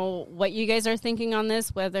don't know what you guys are thinking on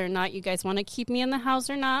this, whether or not you guys want to keep me in the house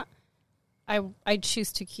or not. I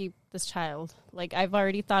choose to keep this child. Like, I've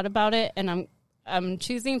already thought about it, and I'm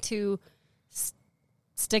choosing to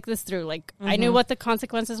stick this through. Like, I knew what the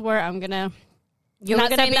consequences were. You're Not not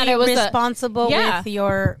going saying to that be it was responsible Yeah. with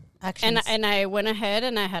your actions. and I went ahead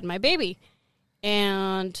and I had my baby,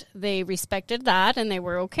 and they respected that, and they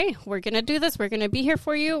were okay. We're gonna do this. We're gonna be here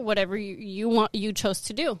for you. Whatever you want, you chose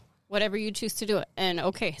to do. whatever you choose to do it. And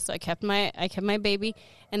okay, so I kept my baby,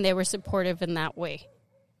 and they were supportive in that way.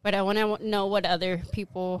 But I want to know what other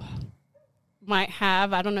people might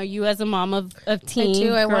have. I don't know, you as a mom of teen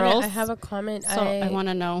girls. I have a comment. So I want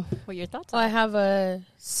to know what your thoughts are. I have a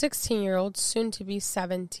 16-year-old, soon to be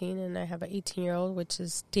 17, and I have an 18-year-old, which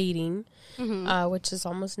is dating, which is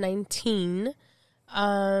almost 19.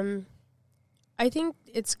 I think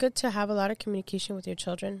it's good to have a lot of communication with your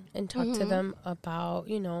children and talk to them about,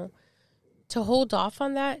 to hold off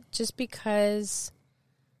on that just because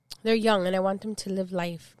they're young and I want them to live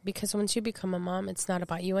life. Because once you become a mom, it's not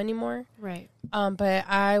about you anymore. Right. But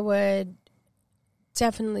I would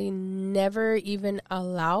definitely never even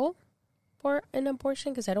allow for an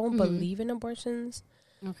abortion because I don't believe in abortions.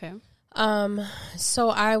 Okay. So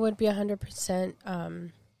I would be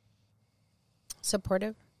 100%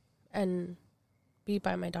 supportive and be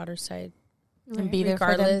by my daughter's side. And be there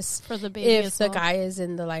regardless for the baby if as the well. guy is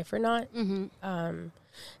in the life or not. And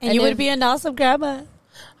you would be an awesome grandma.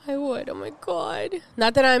 I would. Oh my God.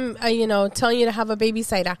 Not that I'm, telling you to have a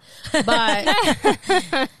babysitter,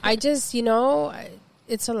 but I just,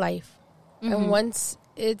 it's a life. And once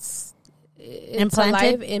it's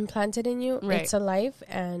implanted in you, right. It's a life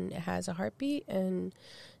and it has a heartbeat and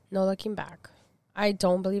no looking back. I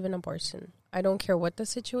don't believe in abortion. I don't care what the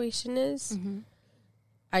situation is.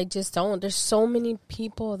 I just don't. There's so many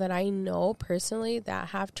people that I know personally that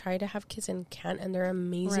have tried to have kids and can't, and they're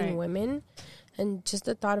amazing women. And just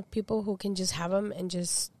the thought of people who can just have them and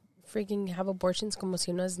just freaking have abortions como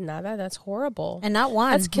si no es nada, that's horrible. And not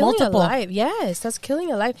one, that's killing multiple. a life. Yes, that's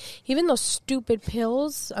killing a life. Even those stupid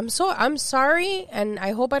pills. I'm sorry, and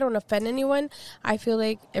I hope I don't offend anyone. I feel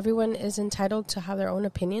like everyone is entitled to have their own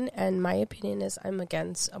opinion, and my opinion is I'm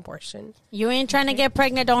against abortion. You ain't trying to get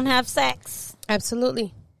pregnant, don't have sex.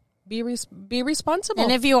 Absolutely. Be responsible.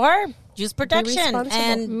 And if you are, use protection.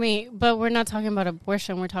 But we're not talking about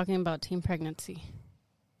abortion. We're talking about teen pregnancy.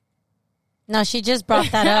 No, she just brought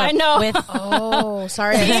that up. I know.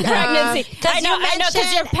 Sorry. Teen pregnancy. I know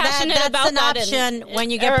because you're passionate about that. That's an option when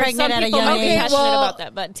you get pregnant at a young age. Passionate about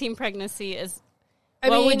that, but teen pregnancy is.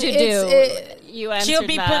 What would you do? You answered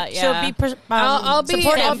that. I'll be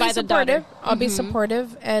supportive. I'll be Mm-hmm.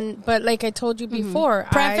 supportive, but like I told you before,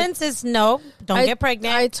 preference is no. Don't get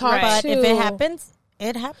pregnant. But if it happens,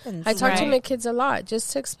 it happens. I talk to my kids a lot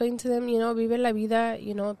just to explain to them, vive la vida,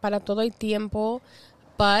 para todo el tiempo.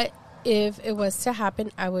 But if it was to happen,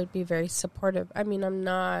 I would be very supportive. I mean, I'm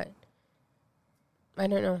not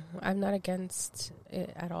against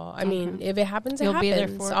it at all. I mean, if it happens, You'll happens. Be there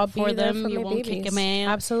for, I'll be for there them. for You my won't babies. kick a man.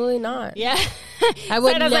 Absolutely not. Yeah. I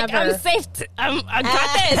would never. Like, I'm safe. I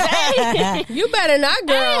got this. You better not,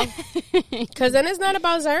 girl. Because then it's not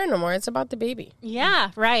about Zaire no more. It's about the baby.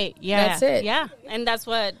 Yeah, right. Yeah. That's it. Yeah. And that's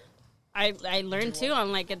what I learned too.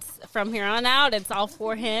 I'm like, it's from here on out, it's all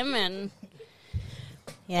for him and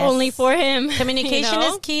only for him. Communication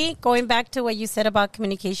is key. Going back to what you said about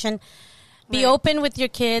communication. Be open with your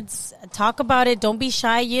kids. Talk about it. Don't be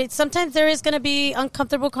shy. Sometimes there is going to be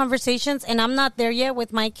uncomfortable conversations, and I'm not there yet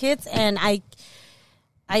with my kids. And I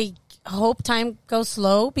hope time goes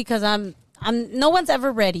slow because I'm. No one's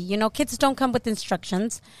ever ready. Kids don't come with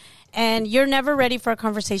instructions, and you're never ready for a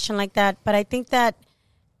conversation like that. But I think that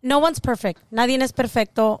no one's perfect. Nadie es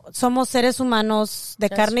perfecto. Somos seres humanos de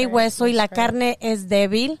carne y hueso, y la carne es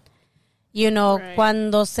débil.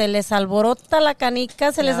 Cuando se les alborota la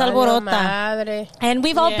canica, se les alborota. Madre. And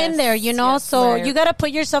we've all been there, so you got to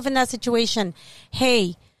put yourself in that situation.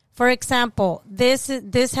 Hey, for example, this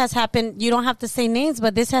has happened. You don't have to say names,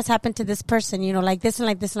 but this has happened to this person, like this and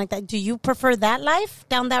like this and like that. Do you prefer that life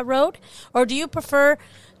down that road? Or do you prefer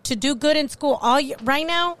to do good in school right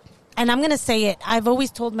now? And I'm going to say it. I've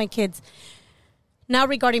always told my kids, not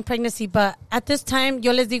regarding pregnancy, but at this time,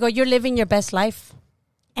 yo les digo, you're living your best life.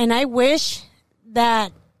 And I wish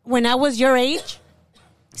that when I was your age,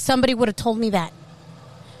 somebody would have told me that.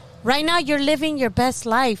 Right now, you're living your best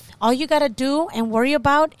life. All you got to do and worry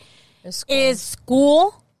about is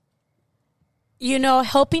school.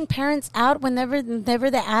 Helping parents out whenever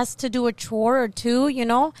they're asked to do a chore or two,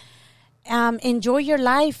 enjoy your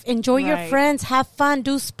life. Enjoy your friends. Have fun.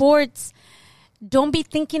 Do sports. Don't be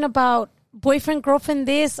thinking about boyfriend, girlfriend,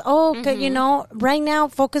 this. Right now,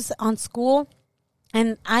 focus on school.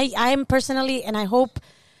 And I'm personally, and I hope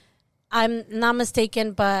I'm not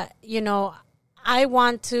mistaken, but, I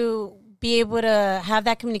want to be able to have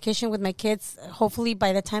that communication with my kids. Hopefully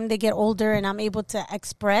by the time they get older and I'm able to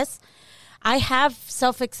express. I have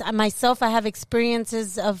I have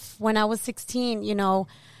experiences of when I was 16,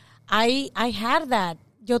 I had that.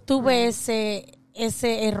 Yo tuve ese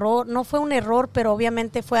error. No fue un error, pero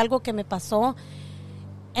obviamente fue algo que me pasó.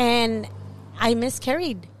 And I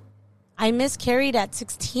miscarried. I miscarried at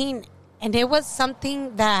 16. And it was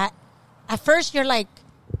something that at first you're like,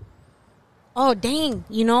 oh, dang,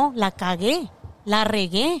 la cagué, la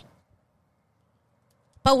regué.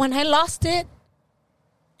 But when I lost it,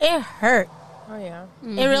 it hurt. Oh, yeah.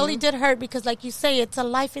 Mm-hmm. It really did hurt because, like you say, it's a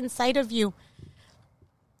life inside of you.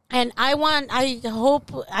 And I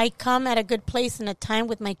hope I come at a good place in a time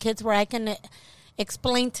with my kids where I can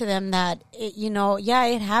explain to them that,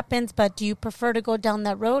 it happens, but do you prefer to go down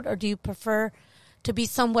that road or do you prefer to be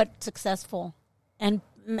somewhat successful and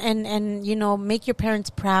make your parents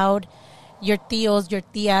proud, your tios, your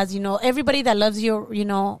tias, everybody that loves you,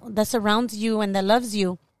 that surrounds you and that loves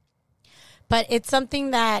you. But it's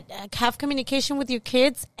something that have communication with your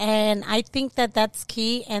kids, and I think that that's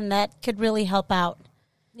key and that could really help out.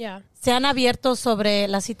 Yeah. Sean abiertos sobre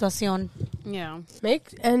la situación. Yeah.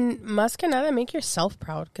 Más que nada, make yourself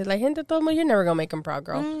proud. Because la gente, todo mundo, you're never going to make them proud,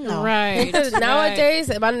 girl. No. Right. Nowadays,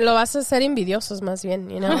 lo vas a hacer envidiosos más bien,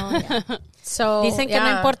 Yeah. So, dicen que no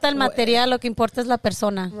importa el material, lo que importa es la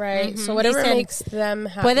persona. Right. So whatever Dicen, makes them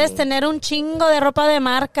happy. puedes tener un chingo de ropa de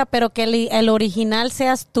marca, pero que el original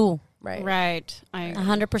seas tú. Right. Right. I agree.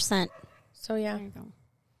 100%. So, yeah. There you go.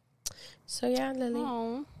 So, yeah, Lily.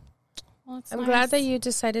 Oh. Well, it's I'm nice. glad that you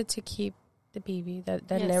decided to keep the baby. That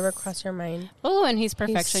Yes. never crossed your mind. Oh, and he's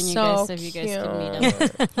perfection, you guys. so If you guys could meet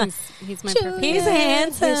cute. him, he's my perfect. He's Yeah,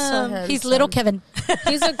 handsome. he's so handsome. He's little Kevin.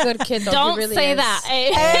 He's a good kid, though. Don't he really say is. that.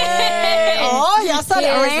 Oh, ya He said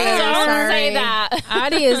is, Don't I'm sorry. say that.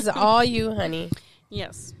 Adi is all you, honey.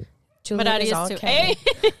 Yes, Juliet but Adi is is all too. Kevin.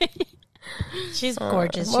 She's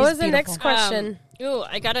gorgeous. What She's was the next beautiful. question? Ooh,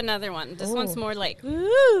 I got another one. This one's more like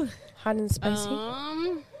Hot and spicy?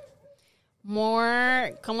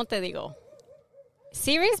 more. ¿Cómo te digo?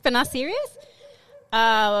 Serious, but not serious.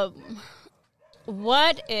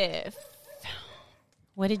 What if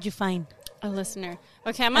What did you find? a listener?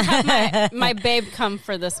 Okay, I'm gonna have my babe come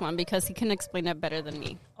for this one because he can explain it better than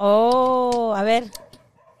me. Oh, a ver. Come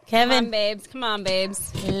Kevin, on, babes. Come on,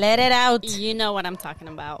 babes. let it out. You know what I'm talking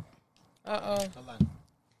about. Uh-oh. Hold on.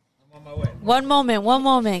 I'm on my way. One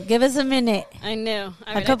moment. Give us a minute. I knew.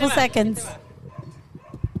 A couple seconds.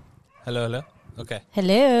 Hello. Okay.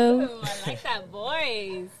 Hello. Ooh, I like that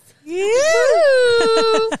voice.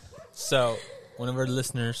 So, one of our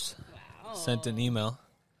listeners sent an email.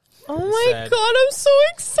 Oh, my Sad. God. I'm so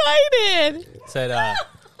excited. Said, I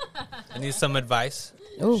need some advice.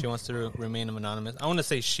 Ooh. She wants to remain anonymous. I want to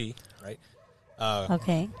say she, right?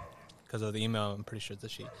 Okay. Because of the email, I'm pretty sure it's a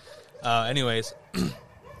she. Anyways,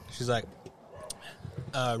 she's like,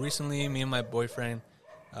 recently, me and my boyfriend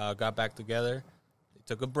got back together. They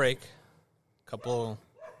took a break.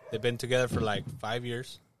 They've been together for like 5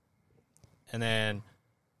 years. And then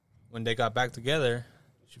when they got back together,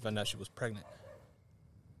 she found out she was pregnant.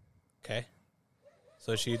 Okay?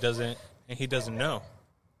 So he doesn't know.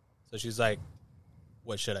 So she's like,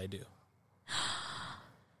 what should I do?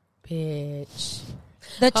 Bitch.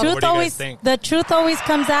 The What do you guys think? the truth always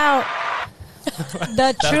comes out. The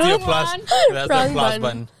That's the truth. applause. That's the Wrong applause button.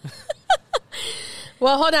 button.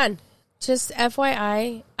 Well, hold on. Just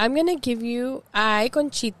FYI, I'm going to give you,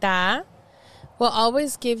 Conchita, will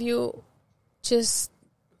always give you just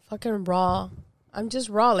fucking raw. I'm just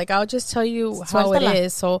raw. Like, I'll just tell you how it Suéltala.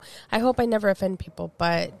 is. So, I hope I never offend people.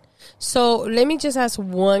 But, so, let me just ask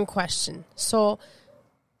one question. So,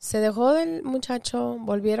 ¿se dejó del muchacho?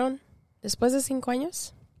 ¿Volvieron después de 5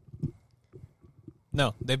 años?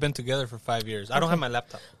 No, they've been together for 5 years. I don't have my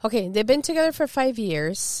laptop. Okay, they've been together for 5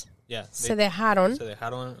 years. Yeah. Se dejaron. Se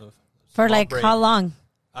dejaron. For small like break. how long?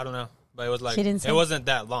 I don't know. But it was like, She didn't say. it wasn't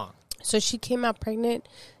that long. So, she came out pregnant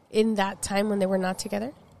in that time when they were not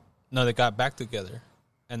together? No, they got back together.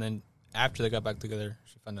 And then after they got back together,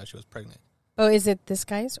 she found out she was pregnant. Oh, is it this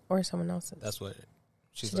guy's or someone else's? That's what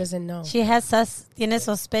She she's like. doesn't know. Tiene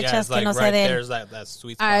sospechas Yeah, it's que like no right se den. there's that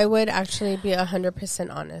sweet spot. I would actually be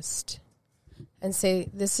 100% honest and say,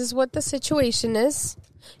 this is what the situation is.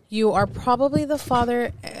 You are probably the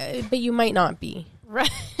father, but you might not be. Right.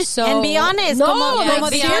 So And be honest. No, como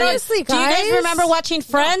like, dijeron, seriously, do you guys guys? remember watching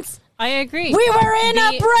Friends? I agree. We were in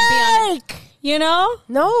a Be honest. break. You know?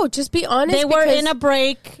 No, just be honest. They were because- in a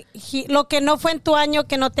break. Lo que no fue en tu año,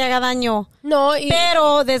 que no te haga daño. No,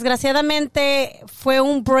 Pero, desgraciadamente, fue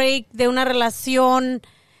un break de una relación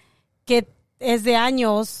que es de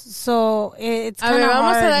años. So, it's a kind ver, of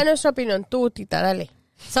vamos hard. a dar nuestra opinión. Tú, Tita, dale.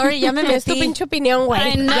 Sorry, ya me ¿Qué es tu metí. pinche opinión, güey?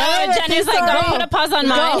 I know. Jenny's like, Go. go put a pause on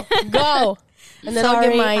mine. Go. And then I'll Sorry,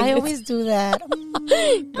 get mine. I always do that.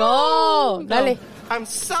 Go. Dale. I'm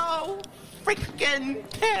so freaking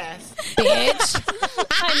pissed. Bitch.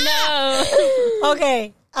 I know.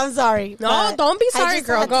 Okay. I'm sorry. No, but don't be I sorry, just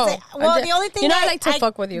girl. had to Go. say- well, the only thing I like to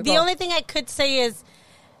fuck with you. The Go. only thing I could say is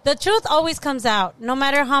the truth always comes out, no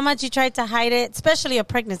matter how much you try to hide it, especially a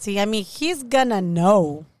pregnancy. I mean, he's gonna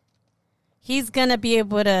know. He's gonna be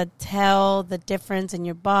able to tell the difference in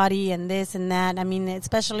your body and this and that. I mean,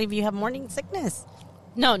 especially if you have morning sickness.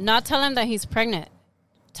 No, not tell him that he's pregnant.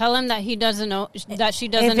 Tell him that he doesn't know that she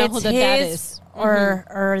doesn't If know it's who the dad his is.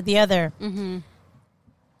 or the other. Mm-hmm.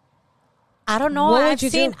 I don't know. What would you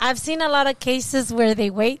do? I've seen a lot of cases where they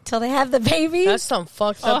wait till they have the baby. That's some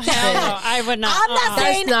fucked Oh up shit. hell no! I would not. I'm not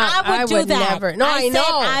saying not- I would do that. never. No, I said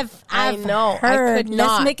know. I've I know. I heard. could Let's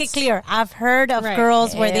not. make it clear. I've heard of Right.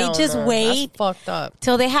 girls where they Hell just no. wait That's fucked up.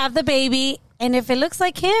 till they have the baby, and if it looks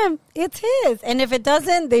like him, it's his. And if it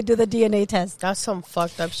doesn't, they do the DNA test. That's some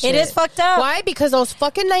fucked up shit. It is fucked up. Why? Because those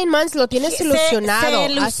fucking 9 months lo tienes ilusionado. Se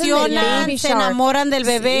Hacen el ilusionan, baby se shower. enamoran del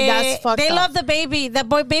bebé. That's fucked They up. love the baby. The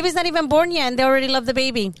baby's not even born yet, and they already love the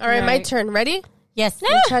baby. All right, my Right. turn. Ready? Yes.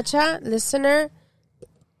 Muchacha, listener,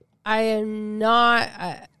 I am not...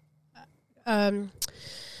 I'm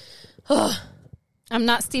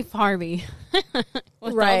not Steve Harvey with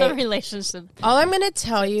all Right. the relationship. all I'm going to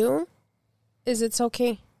tell you is it's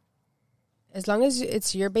okay. As long as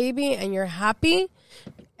it's your baby and you're happy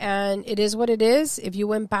and it is what it is, if you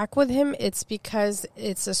went back with him, it's because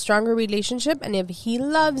it's a stronger relationship. And if he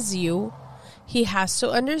loves you, he has to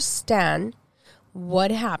understand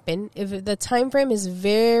what happened. If the time frame is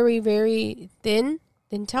very, very thin,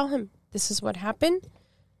 then tell him this is what happened.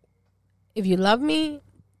 If you love me,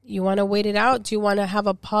 you want to wait it out. Do you want to have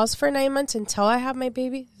a pause for 9 months until I have my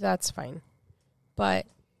baby? That's fine. But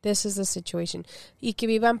this is the situation. Y que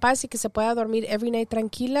viva en paz y que se pueda dormir every night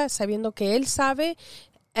tranquila, sabiendo que él sabe,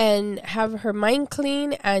 and have her mind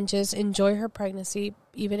clean and just enjoy her pregnancy,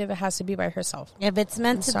 even if it has to be by herself. If it's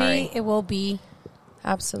meant to sorry. be, it will be.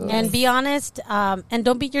 Absolutely. And be honest, and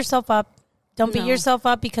don't beat yourself up. Don't beat No. yourself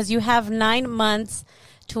up because you have 9 months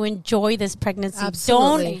to enjoy this pregnancy.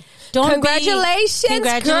 Absolutely. Don't Congratulations,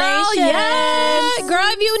 Congratulations. girl. Yeah. Girl,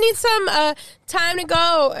 if you need some time to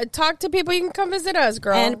go talk to people, you can come visit us,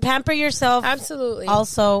 girl. and pamper yourself. Absolutely.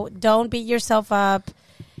 Also, don't beat yourself up.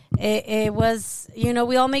 It was,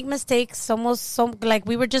 we all make mistakes. Like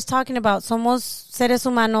we were just talking about, somos seres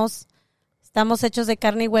humanos. Estamos hechos de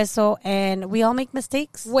carne y hueso, and we all make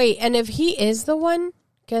mistakes. Wait, and if he is the one,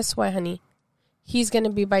 guess what, honey? He's going to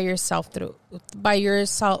be by your side through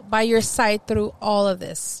all of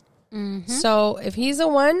this. Mm-hmm. So if he's the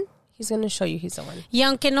one, he's going to show you he's the one. Y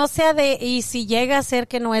aunque no sea y si llega a ser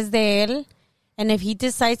que no es de él, and if he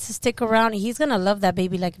decides to stick around, he's going to love that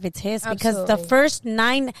baby like if it's his. Because the Absolutely. first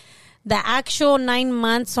the actual 9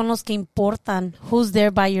 months son los que importan, who's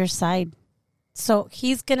there by your side. So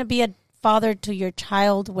he's going to be a father to your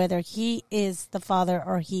child, whether he is the father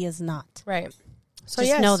or he is not. Right. So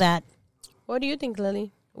Just know that. What do you think,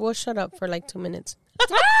 Lily? We'll shut up for like 2 minutes.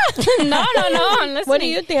 No, I'm listening. What do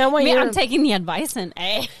you think? I want you I'm taking the advice and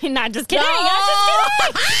not just kidding.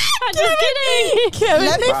 I'm just kidding.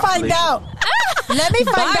 Let me find out. Let me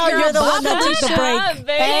find out you're the one that took the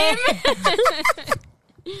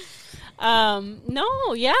break.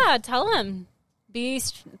 No, yeah, tell him. Be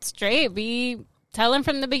straight. Tell him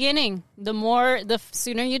from the beginning. The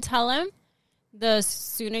sooner you tell him, the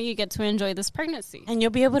sooner you get to enjoy this pregnancy. And you'll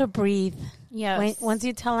be able to breathe. Yes. Once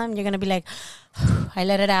you tell him, you're going to be like, I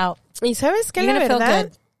let it out. ¿Y sabes qué? You're La gonna feel verdad,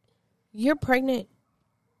 good. you're pregnant.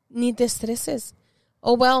 Ni te estreses.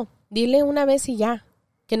 Oh, well, dile una vez y ya.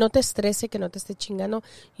 Que no te estrese, que no te esté chingando.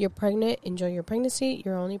 You're pregnant. Enjoy your pregnancy.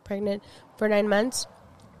 You're only pregnant for 9 months.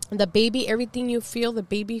 The baby, everything you feel, the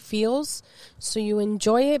baby feels. So you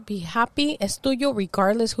enjoy it. Be happy. Es tuyo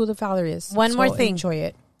regardless who the father is. One more So thing. Enjoy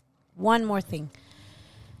it. One more thing.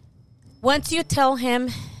 Once you tell him,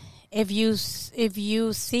 if you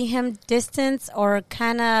see him distance or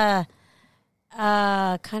kind of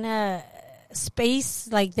space,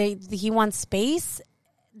 like he wants space,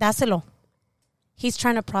 dáselo. He's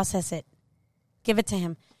trying to process it. Give it to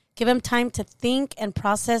him. Give him time to think and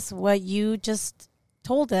process what you just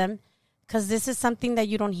told him, because this is something that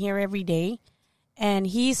you don't hear every day, and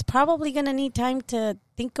he's probably going to need time to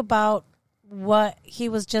think about what he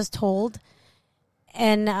was just told,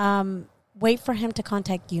 and wait for him to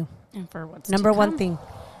contact you. And for what's Number to one come. thing,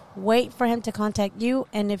 wait for him to contact you,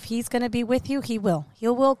 and if he's going to be with you, he will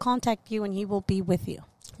contact you, and he will be with you.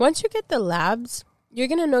 Once you get the labs, you're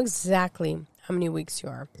going to know exactly how many weeks you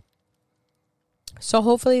are. So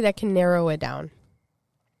hopefully that can narrow it down.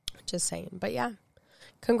 Just saying. But yeah.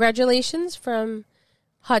 Congratulations from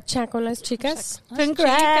Hot Chat con las Chicas.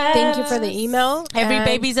 Congrats. Thank you for the email. Every And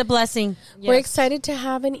baby's a blessing. We're excited to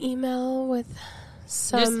have an email with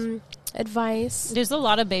some advice. There's a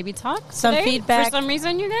lot of baby talk. Some today, feedback. For some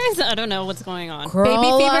reason, you guys, I don't know what's going on.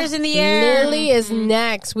 Baby fever's in the air. Lily is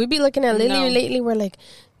next. We be looking at Lily No. lately. We're like,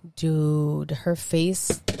 dude, her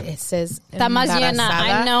face, it says Está más llena.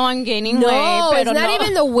 I know I'm gaining weight. No, it's pero not no.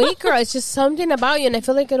 even the weight, girl. It's just something about you, and I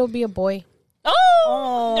feel like it'll be a boy.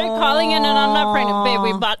 Oh, they're calling in and I'm not pregnant.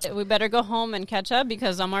 Babe, we better go home and catch up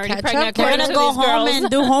because I'm already Catch pregnant. up? We're according gonna to go these home girls. and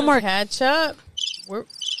do homework. Catch up. We're,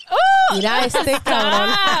 Oh, mira este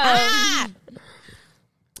cabrón.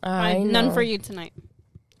 I know. none for you tonight.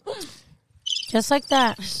 Just like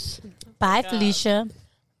that. Bye, Felicia.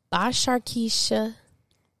 Bye, Sharkeisha.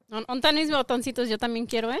 ¿Dónde están mis botoncitos? Yo también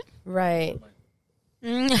quiero, ¿eh? Right.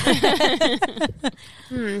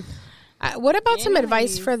 What about some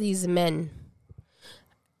advice for these men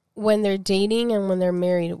when they're dating and when they're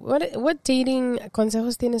married? What dating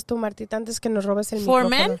consejos tienes tú, Martita, antes que nos robes el For micrófono?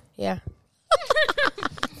 men? Yeah.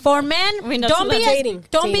 For men, We know don't to be dating.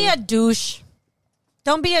 don't be a douche.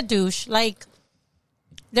 Don't be a douche. Like,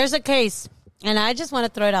 there's a case, and I just want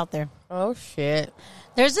to throw it out there. Oh, shit.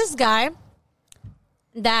 There's this guy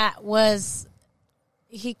that was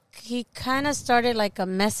he kind of started like a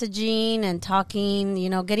messaging and talking,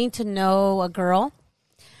 getting to know a girl.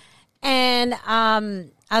 And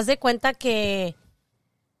haz de cuenta que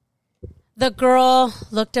the girl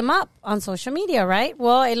looked him up on social media, right?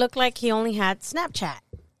 Well, it looked like he only had Snapchat.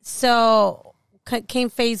 So came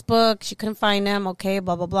Facebook, she couldn't find him, okay,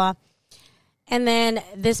 blah, blah, blah. And then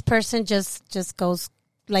this person just goes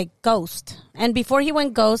like ghost. And before he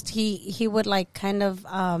went ghost, he would like kind of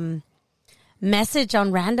message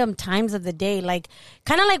on random times of the day, like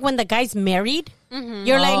kind of like when the guy's married. Mm-hmm.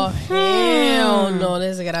 You're like, hell no,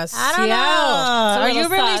 desgraciado. I don't know. So Are you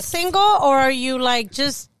really sus. single, or are you like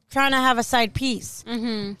just trying to have a side piece?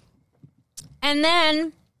 Mm-hmm. And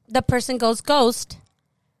then the person goes ghost.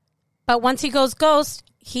 But once he goes ghost,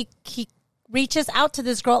 he reaches out to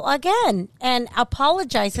this girl again and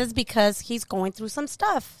apologizes because he's going through some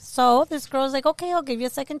stuff. So this girl's like, okay, I'll give you a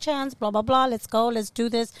second chance, blah, blah, blah. Let's go. Let's do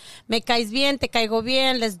this. Me caes bien, te caigo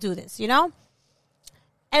bien. Let's do this,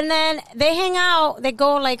 And then they hang out. They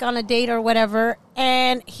go like on a date or whatever.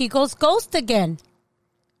 And he goes ghost again.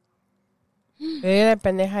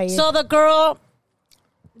 So the girl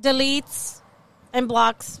deletes and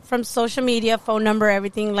blocks from social media, phone number,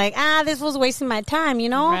 everything. Like, this was wasting my time,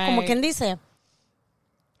 Right. Como quien dice.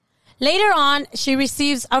 Later on, she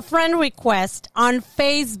receives a friend request on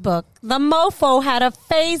Facebook. The mofo had a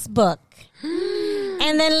Facebook.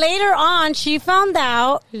 And then later on, she found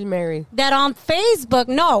out She's married. that on Facebook,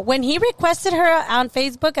 when he requested her on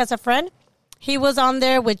Facebook as a friend, he was on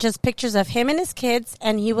there with just pictures of him and his kids,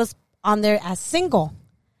 and he was on there as single.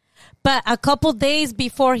 But a couple days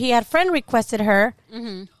before he had friend requested her,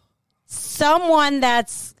 someone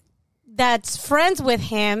that's friends with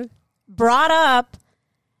him brought up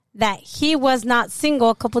that he was not single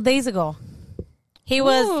a couple days ago. He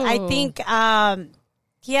was, I think,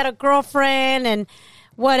 he had a girlfriend and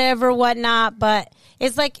whatever, whatnot. But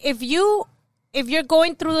it's like if you're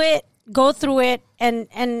going through it, go through it,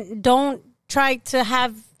 and don't try to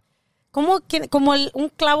have. Como un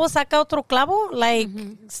clavo saca otro clavo? Like,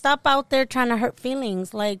 stop out there trying to hurt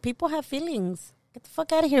feelings. Like, people have feelings. Get the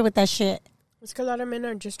fuck out of here with that shit. It's 'cause a lot of men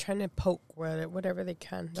are just trying to poke whatever they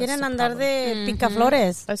can. That's Quieren the andar problem. de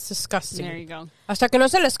picaflores. That's disgusting. There you go. Hasta que no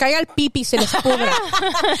se les caiga el pipi, se les pudra.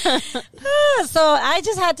 So I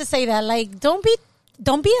just had to say that. Like, don't be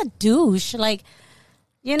a douche. Like,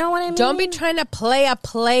 you know what I mean? Don't be trying to play a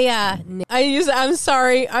playa. I'm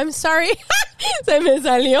sorry. Se me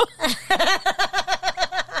salió.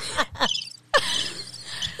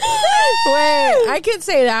 Wait, I could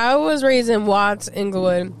say that. I was raised in Watts,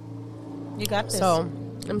 Inglewood. You got this. So,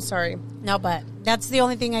 I'm sorry. No, but that's the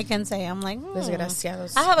only thing I can say. I'm like,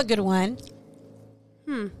 Desgraciados. I have a good one.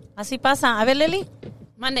 Así pasa. A ver, Lily,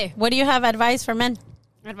 Monday. what do you have advice for men?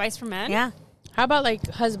 Advice for men? Yeah. How about like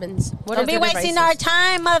husbands? What Don't are be good wasting advices? our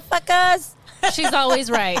time, motherfuckers. She's always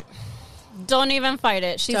right. Don't even fight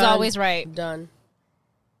it. She's Done. always right. Done.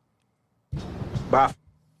 Bye.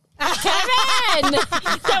 Kevin! Te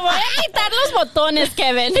voy a quitar los botones,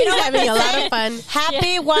 Kevin. He's having a lot of fun.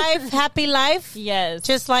 Happy wife, happy life. Yes.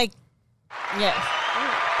 Just like, Yes.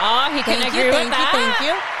 Oh, he can agree with that. Thank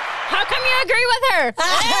you. How come you agree with her?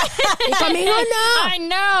 Y conmigo no. I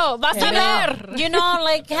know. Vas a ver. You know,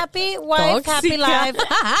 like happy wife, happy Tóxica. life.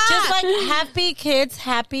 Just like happy kids,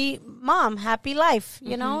 happy mom, happy life.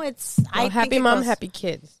 You know, it's I think Happy it mom, goes- happy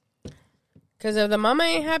kids. Because if the mama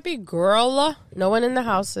ain't happy, girl, no one in the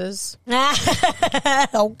house is.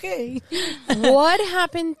 Okay. What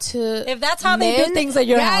happened to If that's how they do men? things at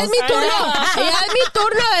your Ya house. es mi turno. Ya es mi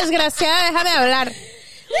turno, desgraciada. Deja de hablar.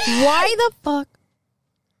 Why the fuck?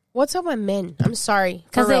 What's up with men? I'm sorry.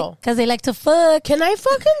 For real. Because they like to fuck. Can I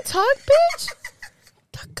fucking talk, bitch?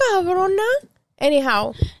 Ta cabrona.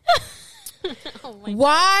 Anyhow.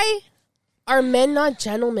 Why are men not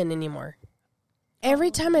gentlemen anymore?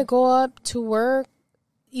 Every time I go up to work,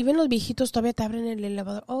 even los viejitos todavía te abren el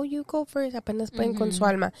elevador. Oh, you go first. Apenas pueden con su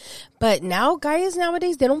alma. But now, guys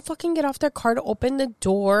nowadays, they don't fucking get off their car to open the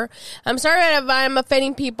door. I'm sorry if I'm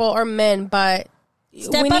offending people or men, but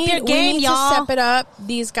Step up your game, we need y'all. to step it up.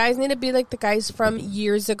 These guys need to be like the guys from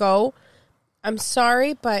years ago. I'm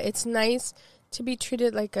sorry, but it's nice to be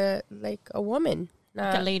treated like a woman.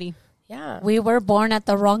 Like a lady. Yeah. We were born at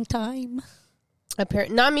the wrong time.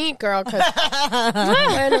 Not me, girl.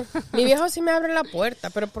 Bueno, mi viejo sí me abre la puerta,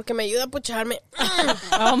 pero porque me ayuda a pucharme.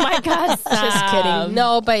 Oh my God. Just kidding.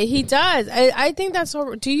 No, but he does. I think that's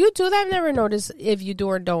so. Do you do that? I've never noticed if you do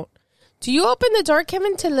or don't. Do you open the door,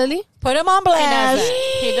 Kevin, to Lily? Put him on blast.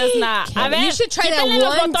 He does not. A ver, You should try that quítale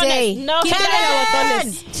los one botones. day. No,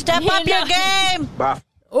 Kevin, step up your game. Buff.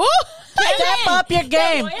 Oh, Step up your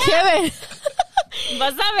game. Kevin.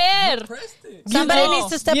 Vas a ver. Somebody No. needs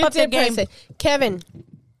to step You up their did press game. it. Kevin,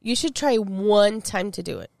 you should try one time to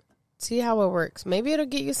do it. See how it works. Maybe it'll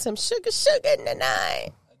get you some sugar in the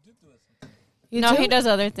night. You No, do? he does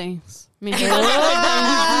other things.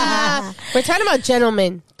 We're talking about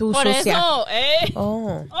gentlemen. Tu Por sucia. eso, eh.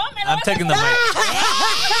 Oh. Oh, me lo I'm vas taking the a- mic.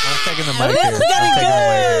 I'm taking the mic here. I'm taking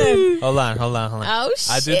the mic here. Hold on. Oh,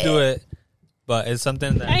 I do it, but it's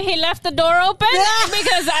something that... And he left the door open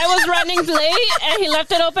because I was running late, and he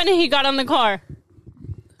left it open, and he got on the car.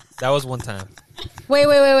 That was one time.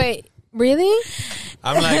 Wait. Really?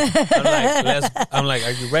 I'm like,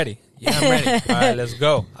 are you ready? Yeah, I'm ready. All right, let's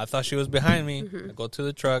go. I thought she was behind me. I go to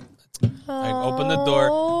the truck. I open the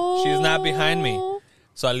door. She's not behind me.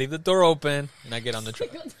 So I leave the door open and I get on the truck.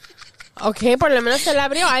 Okay, por lo menos se la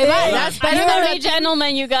abrió. Ahí va. That's I'm better a than very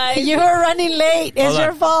gentleman, you guys. You were running late. It's Hold on.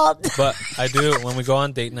 your fault. But I do, when we go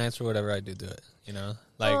on date nights or whatever, I do it. You know?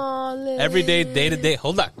 Like, Aw, Lily. every day to day.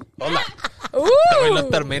 Hold on. Ooh. Todavía no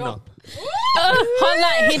termino. Hold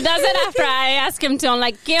on. He does it after I ask him to. I'm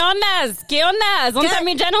like, ¿Qué ondas? ¿Dónde está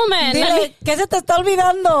mi gentleman? Dile, ¿qué se te está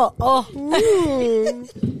olvidando? Oh.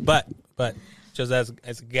 But just as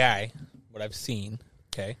a guy, what I've seen,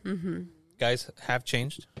 okay, guys have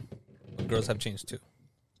changed, but girls have changed too.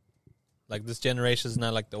 Like this generation is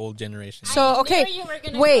not like the old generation. So, okay. knew you were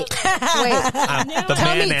gonna Wait. The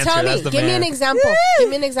Tell man me. answer. That's the Give me man. an example. Give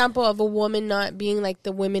me an example of a woman not being like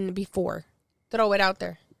the women before. Throw it out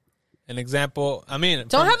there. An example. I mean,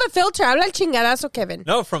 Don't from- have a filter. Habla el chingadazo, Kevin.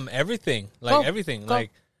 no from everything. Like Go. everything. Go.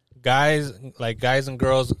 Like guys and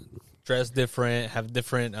girls dress different. Have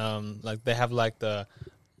different. Like they have like the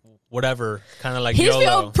whatever kind of like He's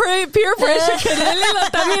YOLO. feeling peer pressure que Lily lo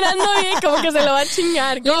está mirando bien como que se lo va a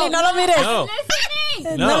chingar. Go. Lili, no lo mires. No,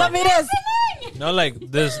 No lo mires. no. Like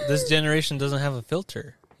this generation doesn't have a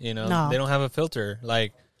filter. You know, No. they don't have a filter.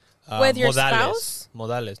 Like With your modales. spouse?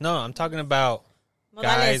 Modales. No, I'm talking about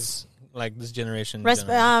guys like this generation. No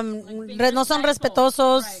son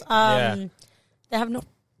respetuosos. Yeah. They have no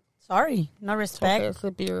respect. Okay,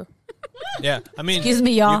 flip you. Yeah, I mean, Excuse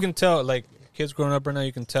me, y'all. You can tell, like, kids growing up right now,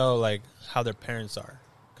 you can tell, like, how their parents are.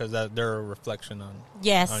 Because they're a reflection on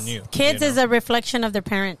Yes. on you. Kids you know? is a reflection of their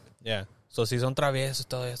parent. Yeah. So, si son traviesos,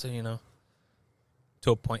 todo eso, you know,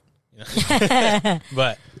 to a point. You know?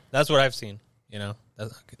 But that's what I've seen, you know.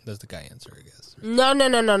 That's the guy answer, I guess. No.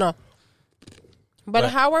 But But-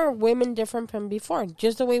 how are women different from before?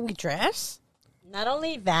 Just the way we dress? Not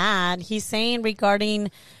only that, he's saying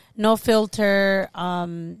regarding no filter,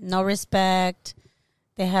 no respect.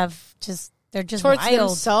 They're just Towards wild.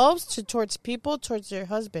 themselves, towards people, towards their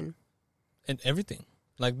husband. And everything.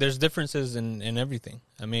 Like, there's differences in everything.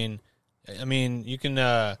 I mean, you can,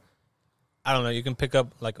 I don't know, you can pick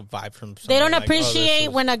up, like, a vibe from somebody. They don't like,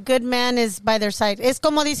 appreciate when a good man is by their side. Es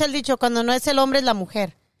como dice el dicho, cuando no es el hombre es la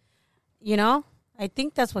mujer. You know? I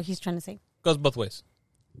think that's what he's trying to say. Goes both ways.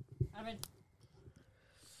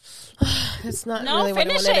 It's not No, really what I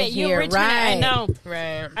finish wanted to it. You hear. were trying to- I know.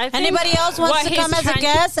 Right. I think Anybody else wants what to he's come as a trying-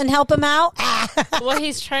 guest and help him out? What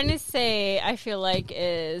he's trying to say, I feel like,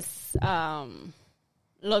 is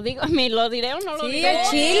lo diré o no lo diré.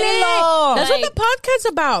 Chilelo. That's what the podcast's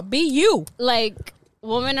about. Be you. Like,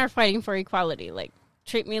 women are fighting for equality. Like,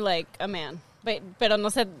 treat me like a man. Pero no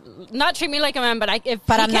sé, not treat me like a man, but if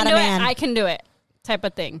But he I'm can not do a man. it, I can do it, type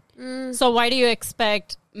of thing. So why do you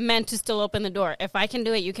expect men to still open the door? If I can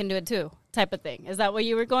do it, you can do it too, type of thing. Is that what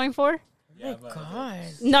you were going for? Yeah, but God.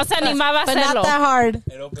 No se animaba a But not hacerlo. that hard.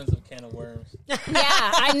 it opens a can of worms. Yeah,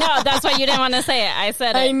 I know. That's why you didn't want to say it. I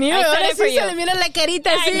said it. I knew. I said Ahora it for sí you. se le mira la carita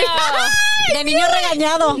así. I De niño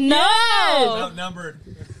regañado. know. No. Outnumbered.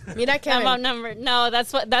 Mira, I'm Kevin. outnumbered. No,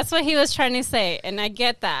 that's what he was trying to say, and I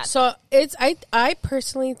get that. So it's I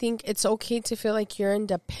personally think it's okay to feel like you're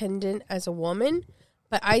independent as a woman,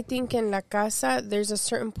 but I think in la casa there's a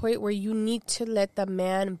certain point where you need to let the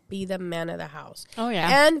man be the man of the house. Oh,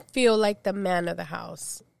 yeah. And feel like the man of the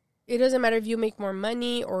house. It doesn't matter if you make more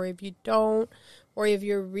money or if you don't, or if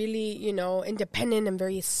you're really, independent and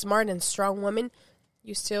very smart and strong woman.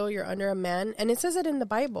 You're under a man, and it says it in the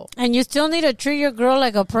Bible. And you still need to treat your girl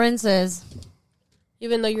like a princess.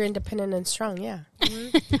 Even though you're independent and strong, yeah.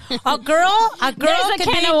 A girl There's a could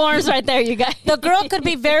can be, of worms right there, you guys. the girl could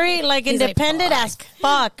be very like He's like, independent as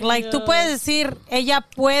fuck. Like tú puedes decir, ella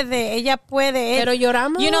puede. Pero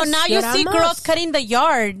lloramos. Now you see lloramos. girls cutting the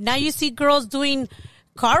yard. Now you see girls doing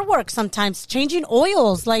car work sometimes, changing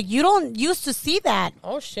oils. Like you don't used to see that.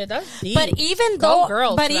 Oh shit, that's deep. But even Go though,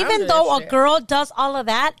 girls, but I don't even do though that a shit. girl does all of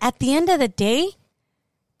that, at the end of the day,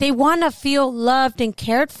 they want to feel loved and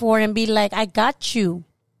cared for and be like, I got you.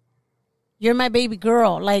 You're my baby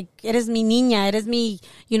girl. Like, eres mi niña. Eres mi,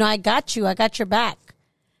 I got you. I got your back.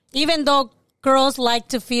 Even though girls like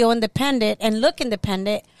to feel independent and look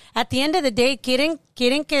independent, at the end of the day, quieren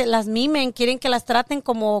que las mimen, quieren que las traten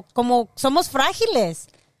como somos frágiles.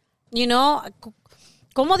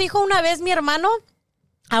 Como dijo una vez mi hermano,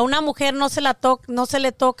 a una mujer no se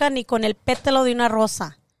le toca ni con el pétalo de una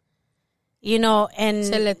rosa. And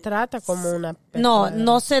se le trata como una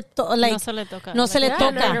no se like No se le toca. no se le Yeah,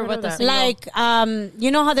 toca. no, I heard about that. Like you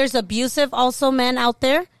know how there's abusive also men out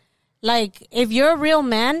there. Like if you're a real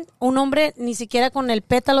man, un hombre ni siquiera con el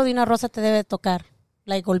pétalo de una rosa te debe tocar,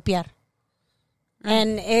 like golpear.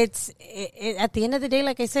 And it's at the end of the day,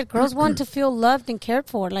 like I said, girls want to feel loved and cared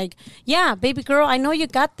for. Like, yeah, baby girl, I know you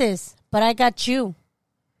got this, but I got you.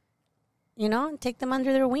 And take them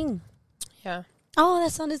under their wing. Yeah. Oh,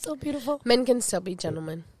 that sounded so beautiful. Men can still be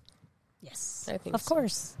gentlemen. Yes, I think of so.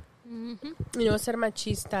 course. Ser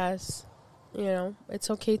machistas. It's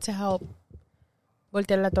okay to help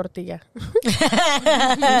voltear la tortilla.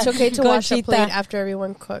 It's okay to wash a Conchita. plate after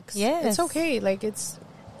everyone cooks. Yes. It's okay. Like, I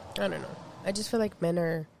don't know. I just feel like men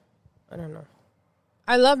are, I don't know.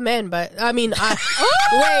 I love men, but, I mean, wait.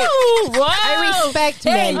 I respect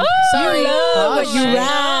men. Sorry. You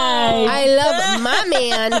right. I love my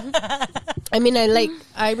man. I mean,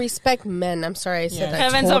 I respect men. I'm sorry I said that.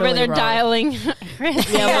 Kevin's totally over there wrong. dialing. Mi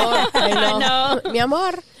amor. I know. Mi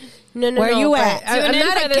amor. No. Where you but at? I'm Tune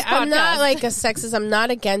in for this I'm not podcast. like a sexist. I'm not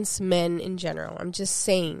against men in general. I'm just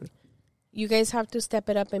saying, you guys have to step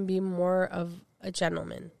it up and be more of a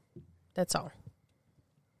gentleman. That's all.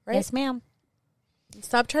 Right? Yes, ma'am.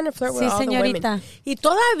 Stop trying to flirt with Sí, all señorita. the women. Y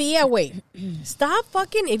todavía, wait. Stop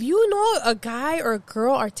fucking. If you know a guy or a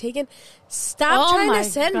girl are taken, stop Oh trying my to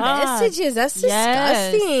send God. messages. That's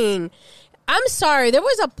Yes. disgusting. I'm sorry. There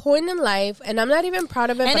was a point in life, and I'm not even proud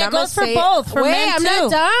of it. And but it I'm gonna goes for say, both, for wait, men, I'm too.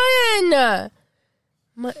 not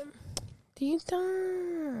done.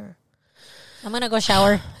 Tita. I'm going to go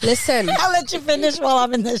shower. Listen. I'll let you finish while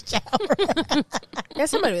I'm in the shower. Ya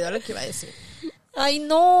se me olvidó lo que iba a decir. I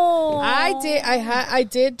know. I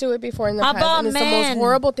did do it before in the How past, about and it's the men? most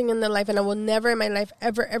horrible thing in their life, and I will never in my life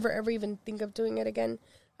ever even think of doing it again.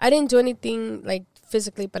 I didn't do anything like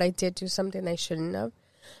physically, but I did do something I shouldn't have.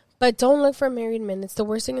 But don't look for married men. It's the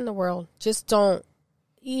worst thing in the world. Just don't.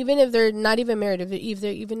 Even if they're not even married,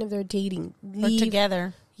 even if they're dating, We're leave.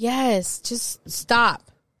 together. Yes, just stop.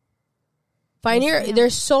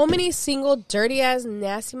 There's so many single, dirty ass,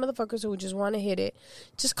 nasty motherfuckers who just want to hit it.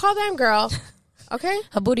 Just call them, girl. Okay?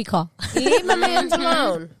 A booty call. Leave my man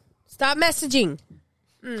alone. Stop messaging.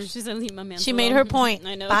 She's a leave my man She alone. made her point.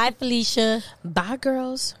 I know. Bye, Felicia. Bye,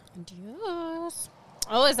 girls. Yes.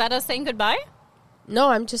 Oh, is that us saying goodbye? No,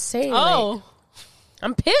 I'm just saying. Oh. Like,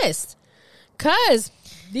 I'm pissed. Because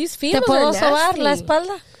these ¿Te females puedo are sobar nasty. la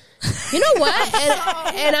espalda? You know what?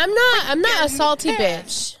 And I'm not a salty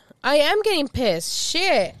bitch. I am getting pissed.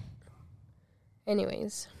 Shit.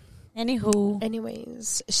 Anyways,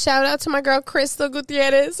 shout out to my girl Crystal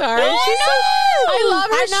Gutierrez. Sorry, I love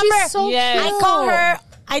her. She's so Yes. cute. I call her,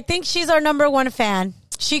 I think she's our number one fan.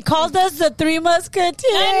 She called us the Three Musketeers.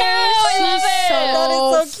 I know, I love it.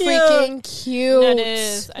 That is so cute. Freaking cute. That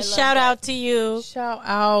is. I love Shout that. out to you. Shout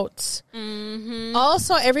out. Mm-hmm.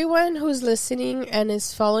 Also, everyone who's listening and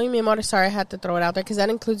is following me, I'm sorry I had to throw it out there because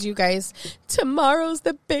that includes you guys. Tomorrow's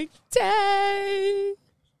the big day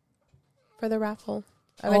for the raffle.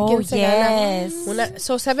 A ver quién se gana. yes.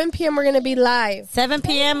 So 7 p.m. we're going to be live. 7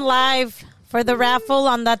 p.m. live for the raffle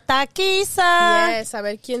on the taquiza. Yes, a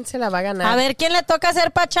ver quién se la va a ganar. A ver quién le toca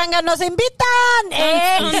hacer pachanga. ¡Nos invitan!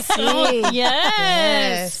 Sí.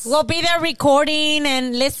 Yes. We'll be there recording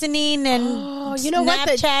and listening and Oh, you know what?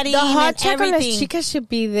 The Snapchatting hot and chocolate everything. chicas should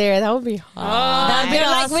be there. That would be hot. That'd be We're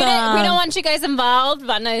like, awesome. we don't want you guys involved.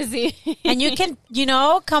 Van a decir. And you can,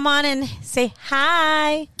 come on and say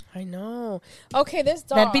hi. I know. Okay, this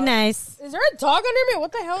dog. That'd be nice. Is there a dog under me?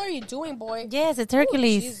 What the hell are you doing, boy? Yes, it's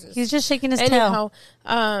Hercules. Jesus. He's just shaking his tail.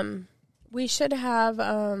 Anyhow, we should have,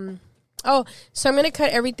 so I'm going to cut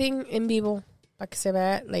everything in vivo. Para que se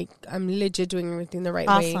vea, like, I'm legit doing everything the right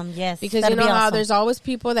way. Awesome, yes. Because That'd you know be how awesome. there's always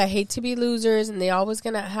people that hate to be losers and they always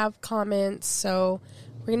going to have comments. So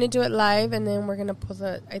we're going to do it live and then we're going to put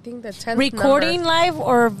the 10th Recording number. live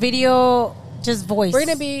or video, just voice? We're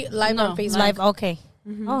going to be live on Facebook. live. Okay.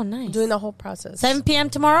 Oh, nice. Doing the whole process. 7 p.m.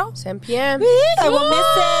 tomorrow? 7 p.m. I won't miss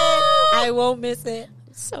it. I won't miss it.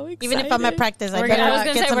 So excited. Even if I'm at practice, I I was better going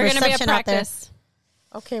to get say, some we're going to be at reception out there. practice.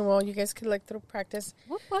 Okay, well, you guys could look through practice.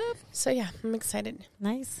 So, yeah, I'm excited.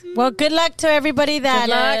 Nice. Well, good luck to everybody that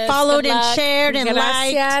Good luck. followed Good and luck. shared and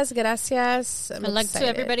liked. Gracias. I'm Good luck to excited.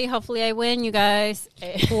 everybody. Hopefully I win, you guys.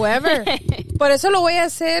 Whoever. Por eso lo voy a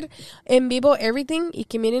hacer en vivo, everything, y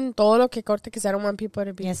que miren todo lo que corte, because I don't want people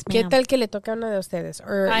to be. Yes, ¿Qué ma'am. tal que le toque a una de ustedes?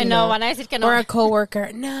 Or, I you know, van a decir que no. Or a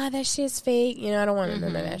coworker. Nah, that shit's fake. You know, I don't want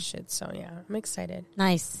none of that shit. So, yeah, I'm excited.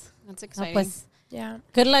 Nice. That's No, exciting. pues, Yeah.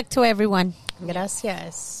 good luck to everyone.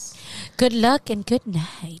 Gracias. Good luck and good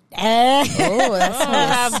night. Oh, that's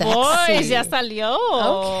Ah, sexy. boys, ya salió.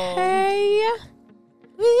 Okay.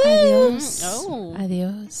 Adios. Oh.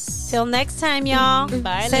 Adios. Till next time, y'all.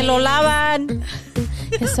 Bye, Se lo lavan.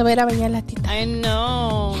 Eso va a ir a bañar la tita. I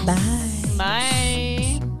know. Bye.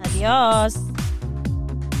 Bye. Adios.